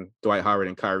put in Dwight Howard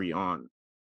and Kyrie on.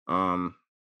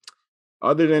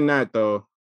 Other than that, though,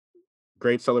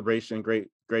 great celebration,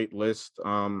 great list.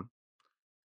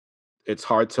 It's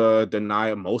hard to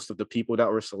deny most of the people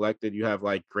that were selected. You have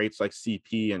like greats like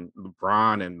CP and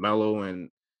LeBron and Melo, and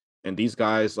these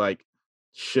guys like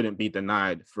shouldn't be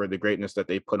denied for the greatness that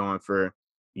they put on for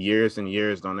years and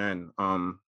years on end.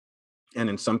 And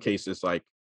in some cases, like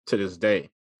to this day.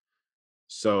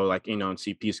 So like, in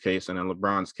CP's case and in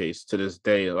LeBron's case, to this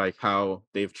day, like how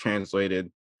they've translated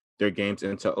their games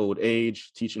into old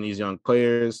age, teaching these young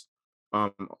players.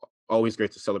 Always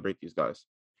great to celebrate these guys.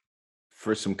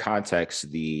 For some context,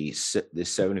 the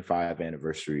 75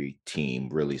 anniversary team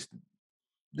released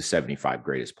the 75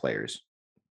 greatest players,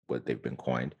 what they've been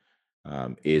coined,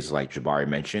 is, like Jabari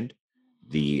mentioned,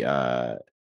 an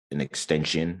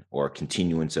extension or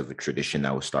continuance of a tradition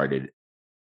that was started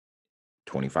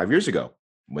 25 years ago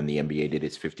when the NBA did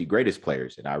its 50 greatest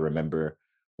players. And I remember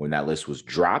when that list was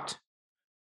dropped,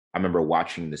 I remember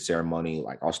watching the ceremony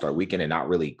like All-Star Weekend and not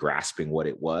really grasping what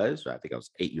it was. I think I was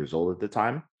 8 years old at the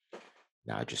time.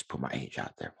 Now I just put my age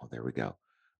out there. Well, there we go.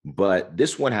 But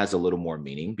this one has a little more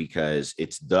meaning because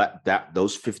it's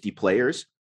those 50 players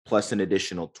plus an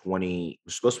additional 20. It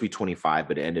was supposed to be 25,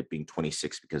 but it ended up being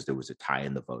 26 because there was a tie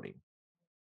in the voting.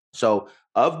 So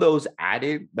of those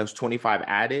 25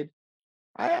 added,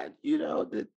 there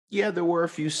were a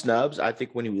few snubs. I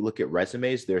think when we look at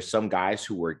resumes, there's some guys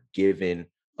who were given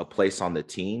a place on the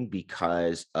team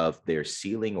because of their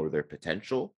ceiling or their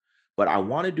potential. But I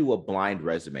want to do a blind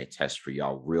resume test for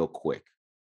y'all real quick.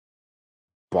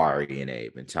 Bari and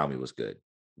Abe, and tell me what's good.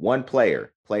 One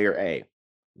player A,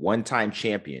 one-time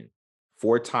champion,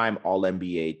 4-time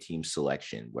All-NBA team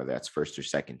selection, whether that's first or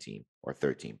second team or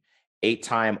third team,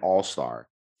 8-time All-Star,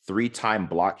 3-time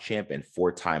block champ, and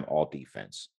 4-time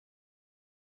All-Defense.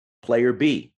 Player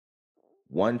B,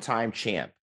 one-time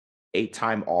champ,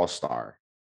 8-time All-Star,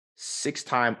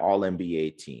 6-time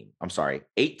All-NBA team. I'm sorry,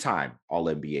 8-time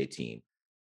All-NBA team,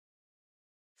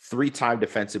 3-time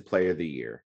Defensive Player of the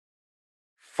Year,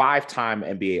 5-time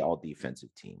NBA All-Defensive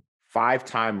team,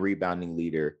 5-time rebounding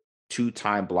leader,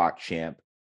 2-time block champ.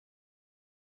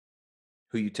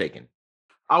 Who you taking?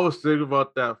 I was thinking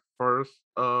about that first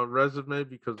resume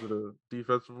because of the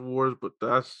defensive awards, but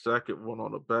that second one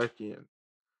on the back end,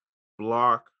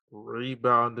 block,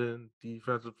 rebounding,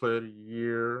 defensive player of the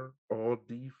year, all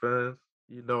defense.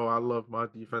 I love my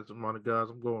defensive minded guys.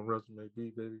 I'm going resume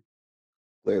B, baby.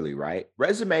 Clearly, right?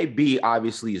 Resume B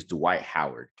obviously is Dwight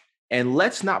Howard. And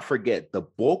let's not forget the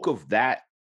bulk of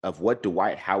what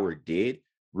Dwight Howard did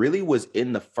really was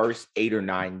in the first 8 or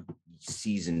 9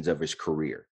 seasons of his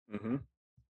career. Mm-hmm.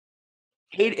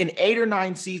 8 or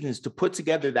 9 seasons to put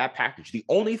together that package. The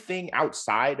only thing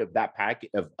outside of that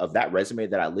package of that resume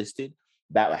that I listed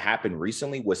that happened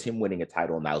recently was him winning a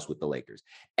title, and that was with the Lakers.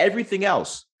 Everything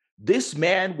else, this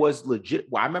man was legit.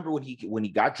 Well, I remember when he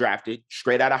got drafted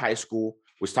straight out of high school,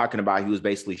 was talking about he was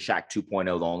basically Shaq 2.0.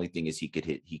 The only thing is he could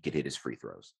hit his free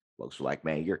throws. Folks were like,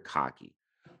 man, you're cocky.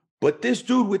 But this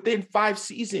dude within 5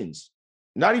 seasons,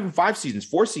 not even 5 seasons,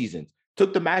 4 seasons,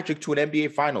 took the Magic to an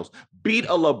NBA Finals, beat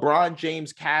a LeBron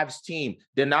James Cavs team,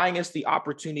 denying us the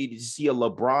opportunity to see a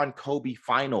LeBron Kobe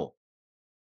final.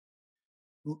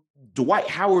 Dwight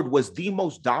Howard was the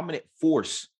most dominant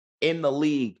force in the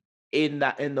league in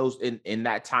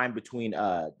that time between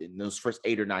in those first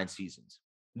 8 or 9 seasons.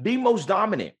 The most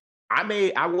dominant.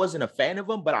 I wasn't a fan of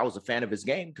him, but I was a fan of his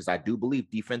game because I do believe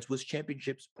defense wins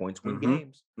championships, points win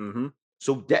games.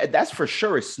 So that's for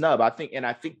sure a snub. I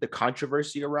think the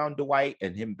controversy around Dwight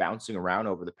and him bouncing around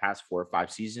over the past 4 or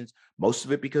 5 seasons, most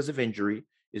of it because of injury,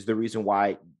 is the reason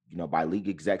why, by league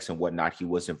execs and whatnot, he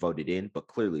wasn't voted in. But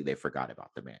clearly they forgot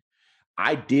about the man.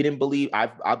 I believe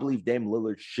Dame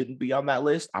Lillard shouldn't be on that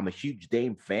list. I'm a huge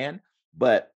Dame fan,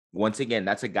 but once again,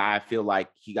 that's a guy I feel like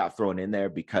he got thrown in there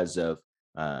because of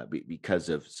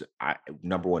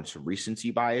number one, some recency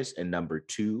bias, and number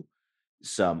two,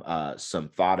 some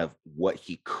thought of what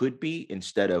he could be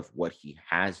instead of what he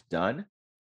has done.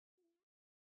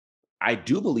 I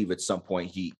do believe at some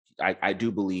point I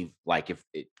do believe, like, if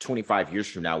 25 years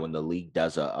from now, when the league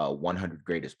does a 100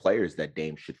 greatest players, that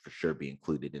Dame should for sure be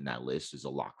included in that list, is a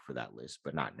lock for that list,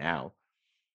 but not now.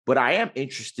 But I am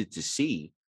interested to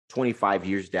see 25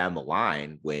 years down the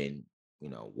line when,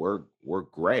 we're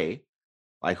gray,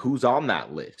 like, who's on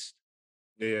that list?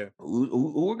 Yeah.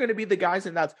 Who are going to be the guys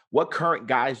in that? What current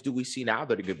guys do we see now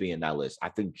that are going to be in that list? I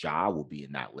think Ja will be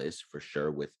in that list for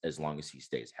sure, with as long as he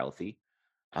stays healthy.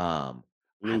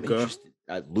 Luka.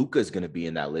 Luka is going to be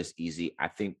in that list easy. I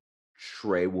think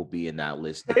Trey will be in that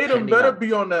list. Tatum better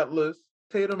be on that list.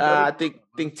 Tatum. I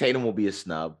think Tatum will be a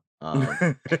snub.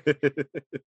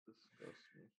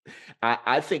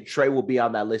 I think Trey will be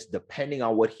on that list depending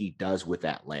on what he does with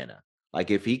Atlanta. Like,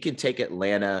 if he can take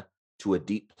Atlanta to a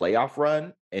deep playoff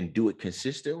run and do it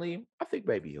consistently, I think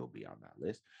maybe he'll be on that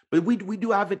list. But we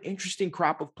do have an interesting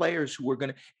crop of players who are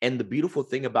going to, and the beautiful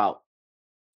thing about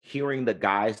hearing the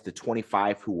guys, the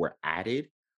 25 who were added,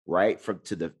 right,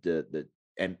 to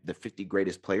the 50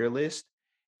 greatest player list,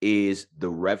 is the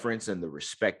reverence and the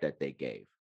respect that they gave.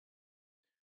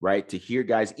 Right, to hear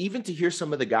guys, even to hear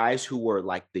some of the guys who were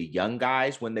like the young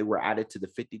guys when they were added to the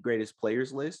 50 greatest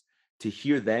players list, to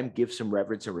hear them give some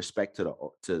reverence and respect to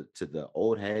the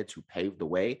old heads who paved the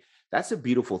way. That's a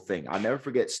beautiful thing. I'll never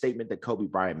forget a statement that Kobe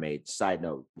Bryant made. Side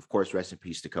note, of course, rest in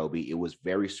peace to Kobe. It was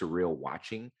very surreal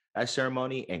watching that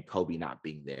ceremony and Kobe not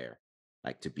being there,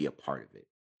 like, to be a part of it.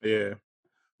 Yeah.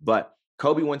 But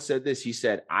Kobe once said this. He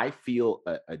said, I feel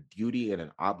a duty and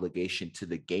an obligation to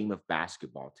the game of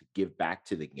basketball to give back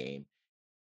to the game,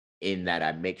 in that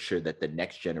I make sure that the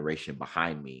next generation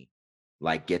behind me,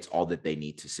 like, gets all that they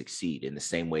need to succeed, in the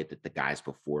same way that the guys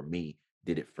before me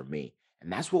did it for me.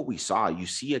 And that's what we saw. You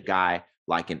see a guy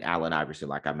like an Allen Iverson,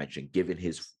 like I mentioned,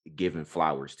 giving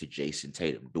flowers to Jason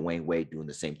Tatum, Dwayne Wade doing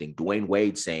the same thing. Dwayne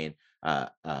Wade saying, Ja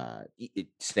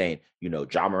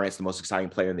Morant's the most exciting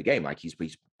player in the game. Like, he's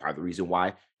part of the reason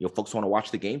why, folks want to watch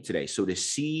the game today. So to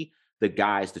see the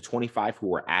guys, the 25 who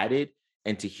were added,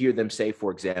 and to hear them say,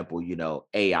 for example,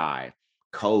 AI,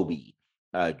 Kobe,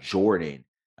 Jordan,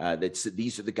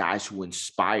 these are the guys who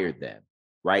inspired them,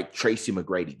 right? Tracy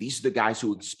McGrady. These are the guys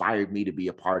who inspired me to be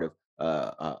a part of,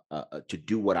 to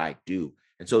do what I do.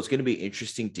 And so it's going to be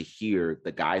interesting to hear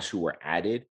the guys who were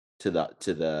added to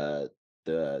the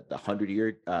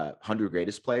 100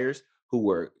 greatest players, who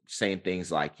were saying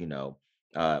things like,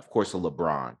 of course, a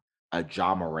LeBron, a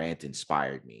Ja Morant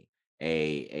inspired me,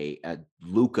 a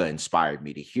Luka inspired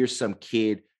me. To hear some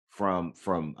kid from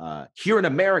here in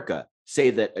America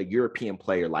say that a European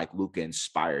player like Luka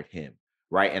inspired him,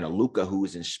 right? And a Luka who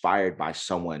was inspired by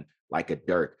someone like a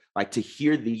Dirk. Like, to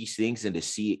hear these things and to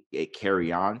see it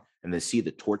carry on, and to see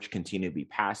the torch continue to be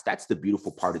passed, that's the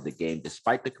beautiful part of the game.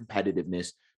 Despite the competitiveness,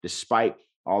 despite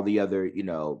all the other,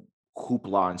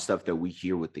 hoopla and stuff that we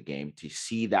hear with the game, to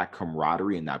see that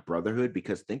camaraderie and that brotherhood,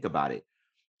 because think about it,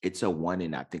 it's a 1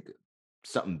 in, I think,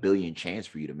 something billion chance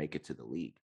for you to make it to the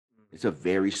league. It's a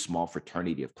very small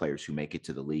fraternity of players who make it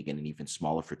to the league, and an even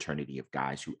smaller fraternity of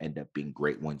guys who end up being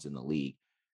great ones in the league,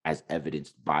 as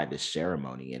evidenced by this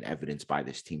ceremony and evidenced by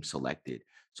this team selected.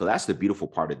 So that's the beautiful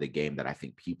part of the game that I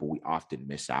think we often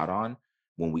miss out on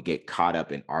when we get caught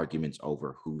up in arguments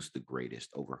over who's the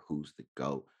greatest, over who's the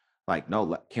GOAT. Like,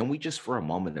 no, can we just for a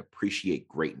moment appreciate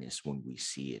greatness when we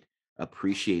see it?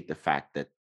 Appreciate the fact that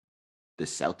the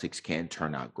Celtics can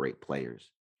turn out great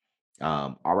players.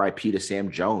 RIP to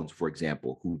Sam Jones, for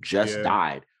example, who just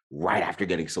died right after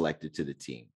getting selected to the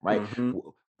team, right?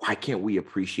 Why can't we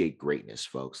appreciate greatness,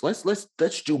 folks? Let's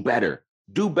do better.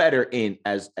 Do better in,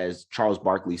 as Charles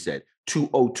Barkley said,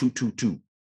 20222,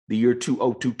 the year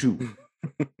 2022.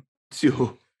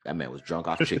 That man was drunk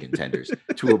off chicken tenders.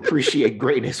 To appreciate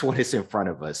greatness when it's in front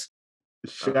of us.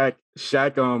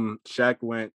 Shaq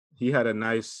went. He had a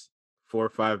nice 4 or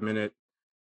 5 minute.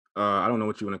 I don't know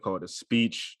what you want to call it, a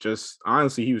speech. Just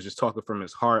honestly, he was just talking from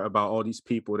his heart about all these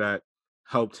people that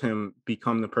helped him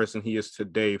become the person he is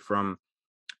today. From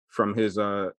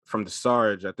the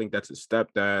Sarge, I think that's his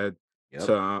stepdad,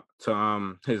 Yep.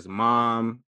 to his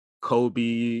mom,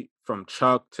 Kobe, from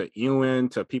Chuck to Ewan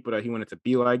to people that he wanted to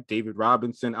be like, David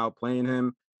Robinson outplaying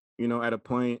him, at a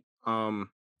point.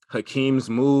 Hakeem's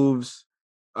moves.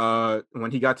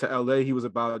 When he got to LA, he was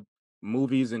about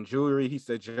movies and jewelry. He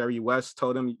said Jerry West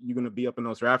told him, "You're gonna be up in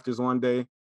those rafters one day."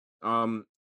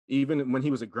 Even when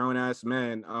he was a grown ass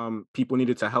man, people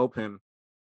needed to help him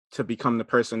to become the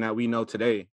person that we know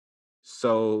today.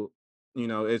 So,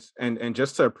 it's and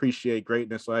just to appreciate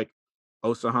greatness, like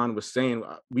Osahan was saying,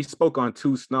 we spoke on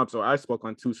two snubs, or I spoke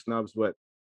on two snubs, but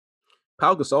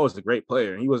Pau Gasol is a great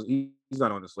player. He's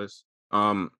not on this list.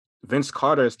 Vince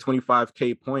Carter has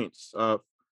 25K points,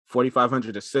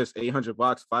 4,500 assists, 800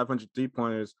 blocks, 500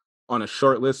 3-pointers on a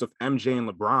short list of MJ and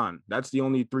LeBron. That's the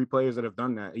only three players that have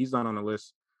done that. He's not on the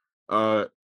list.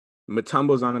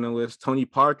 Mutombo's on the list. Tony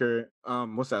Parker,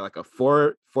 what's that, like a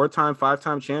four-time,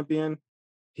 5-time champion?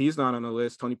 He's not on the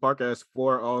list. Tony Parker has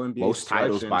 4 All-NBA Most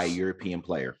titles selections. by a European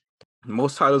player.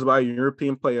 Most titles by a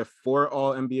European player, 4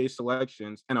 All-NBA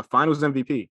selections, and a Finals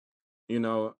MVP.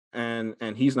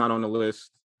 And he's not on the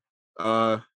list.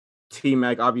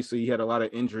 T-Mac, obviously, he had a lot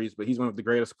of injuries, but he's one of the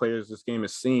greatest players this game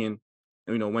has seen.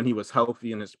 When he was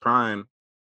healthy in his prime.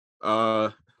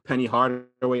 Penny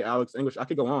Hardaway, Alex English. I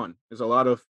could go on. There's a lot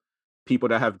of people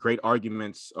that have great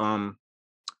arguments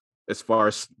as far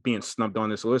as being snubbed on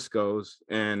this list goes,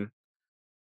 and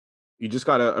you just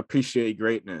gotta appreciate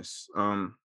greatness.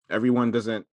 Everyone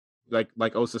doesn't,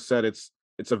 like Osa said, it's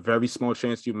a very small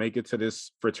chance you make it to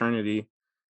this fraternity,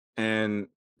 and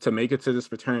to make it to this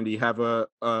fraternity, have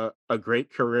a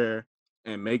great career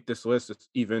and make this list, it's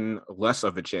even less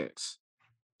of a chance.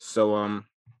 So I'm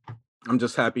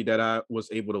just happy that I was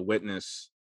able to witness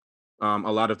a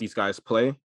lot of these guys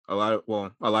play, a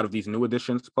lot of these new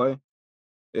additions play.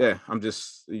 Yeah,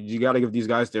 you got to give these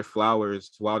guys their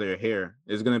flowers while they're here.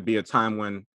 There's going to be a time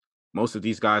when most of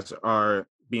these guys are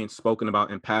being spoken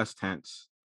about in past tense.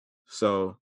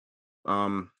 So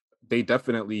they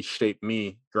definitely shaped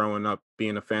me growing up,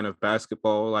 being a fan of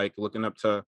basketball, like looking up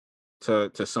to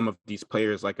some of these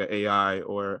players like a AI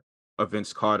or a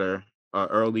Vince Carter,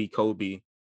 early Kobe,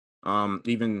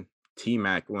 even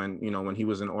T-Mac when he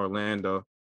was in Orlando.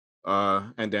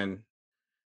 And then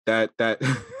that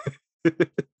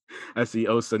I see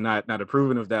Osa not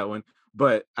approving of that one,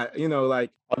 but I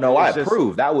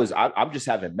approve. That was I'm just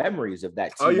having memories of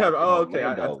that. Oh, you have? Oh,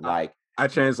 okay. I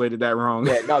translated that wrong.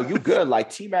 Yeah, no, you good. Like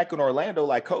T-Mac in Orlando,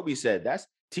 like Kobe said, that's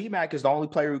T-Mac is the only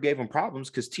player who gave him problems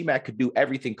because T-Mac could do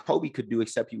everything Kobe could do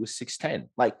except he was 6'10".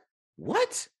 Like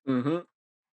what? And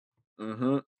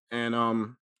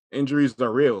injuries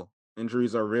are real.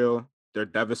 They're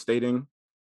devastating.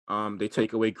 They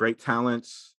take away great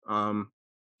talents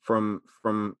from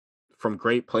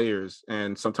great players,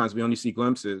 and sometimes we only see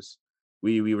glimpses.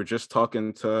 We were just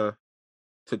talking to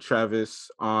Travis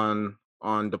on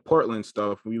the Portland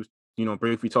stuff. We was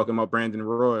briefly talking about Brandon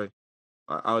Roy.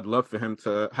 I would love for him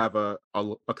to have a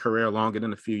career longer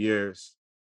than a few years.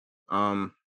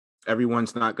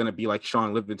 Everyone's not going to be like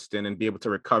Sean Livingston and be able to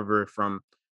recover from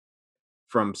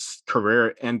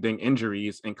career-ending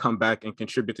injuries and come back and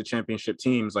contribute to championship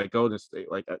teams like Golden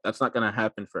State. Like that's not going to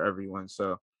happen for everyone.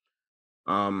 So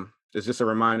it's just a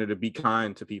reminder to be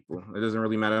kind to people. It doesn't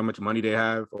really matter how much money they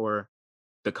have or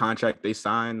the contract they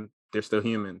sign. They're still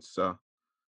humans. So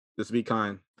just be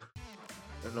kind.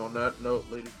 And on that note,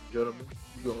 ladies and gentlemen,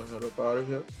 we're going to head up out of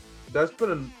here. That's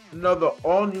been another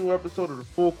all-new episode of the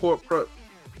Full Court Press.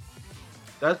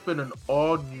 That's been an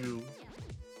all-new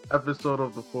episode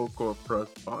of the Full Court Press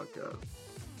podcast.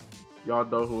 Y'all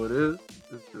know who it is.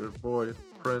 It's your boy, it's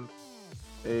Prince,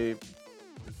 Abe,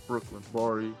 it's Brooklyn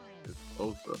Bari, it's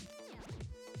Osa.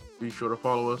 Be sure to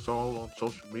follow us all on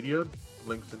social media.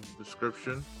 Links in the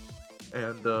description.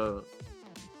 And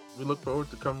we look forward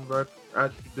to coming back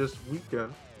at you this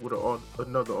weekend with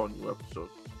another all-new episode.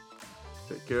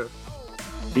 Take care.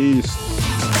 Peace.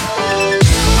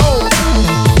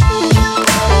 Oh.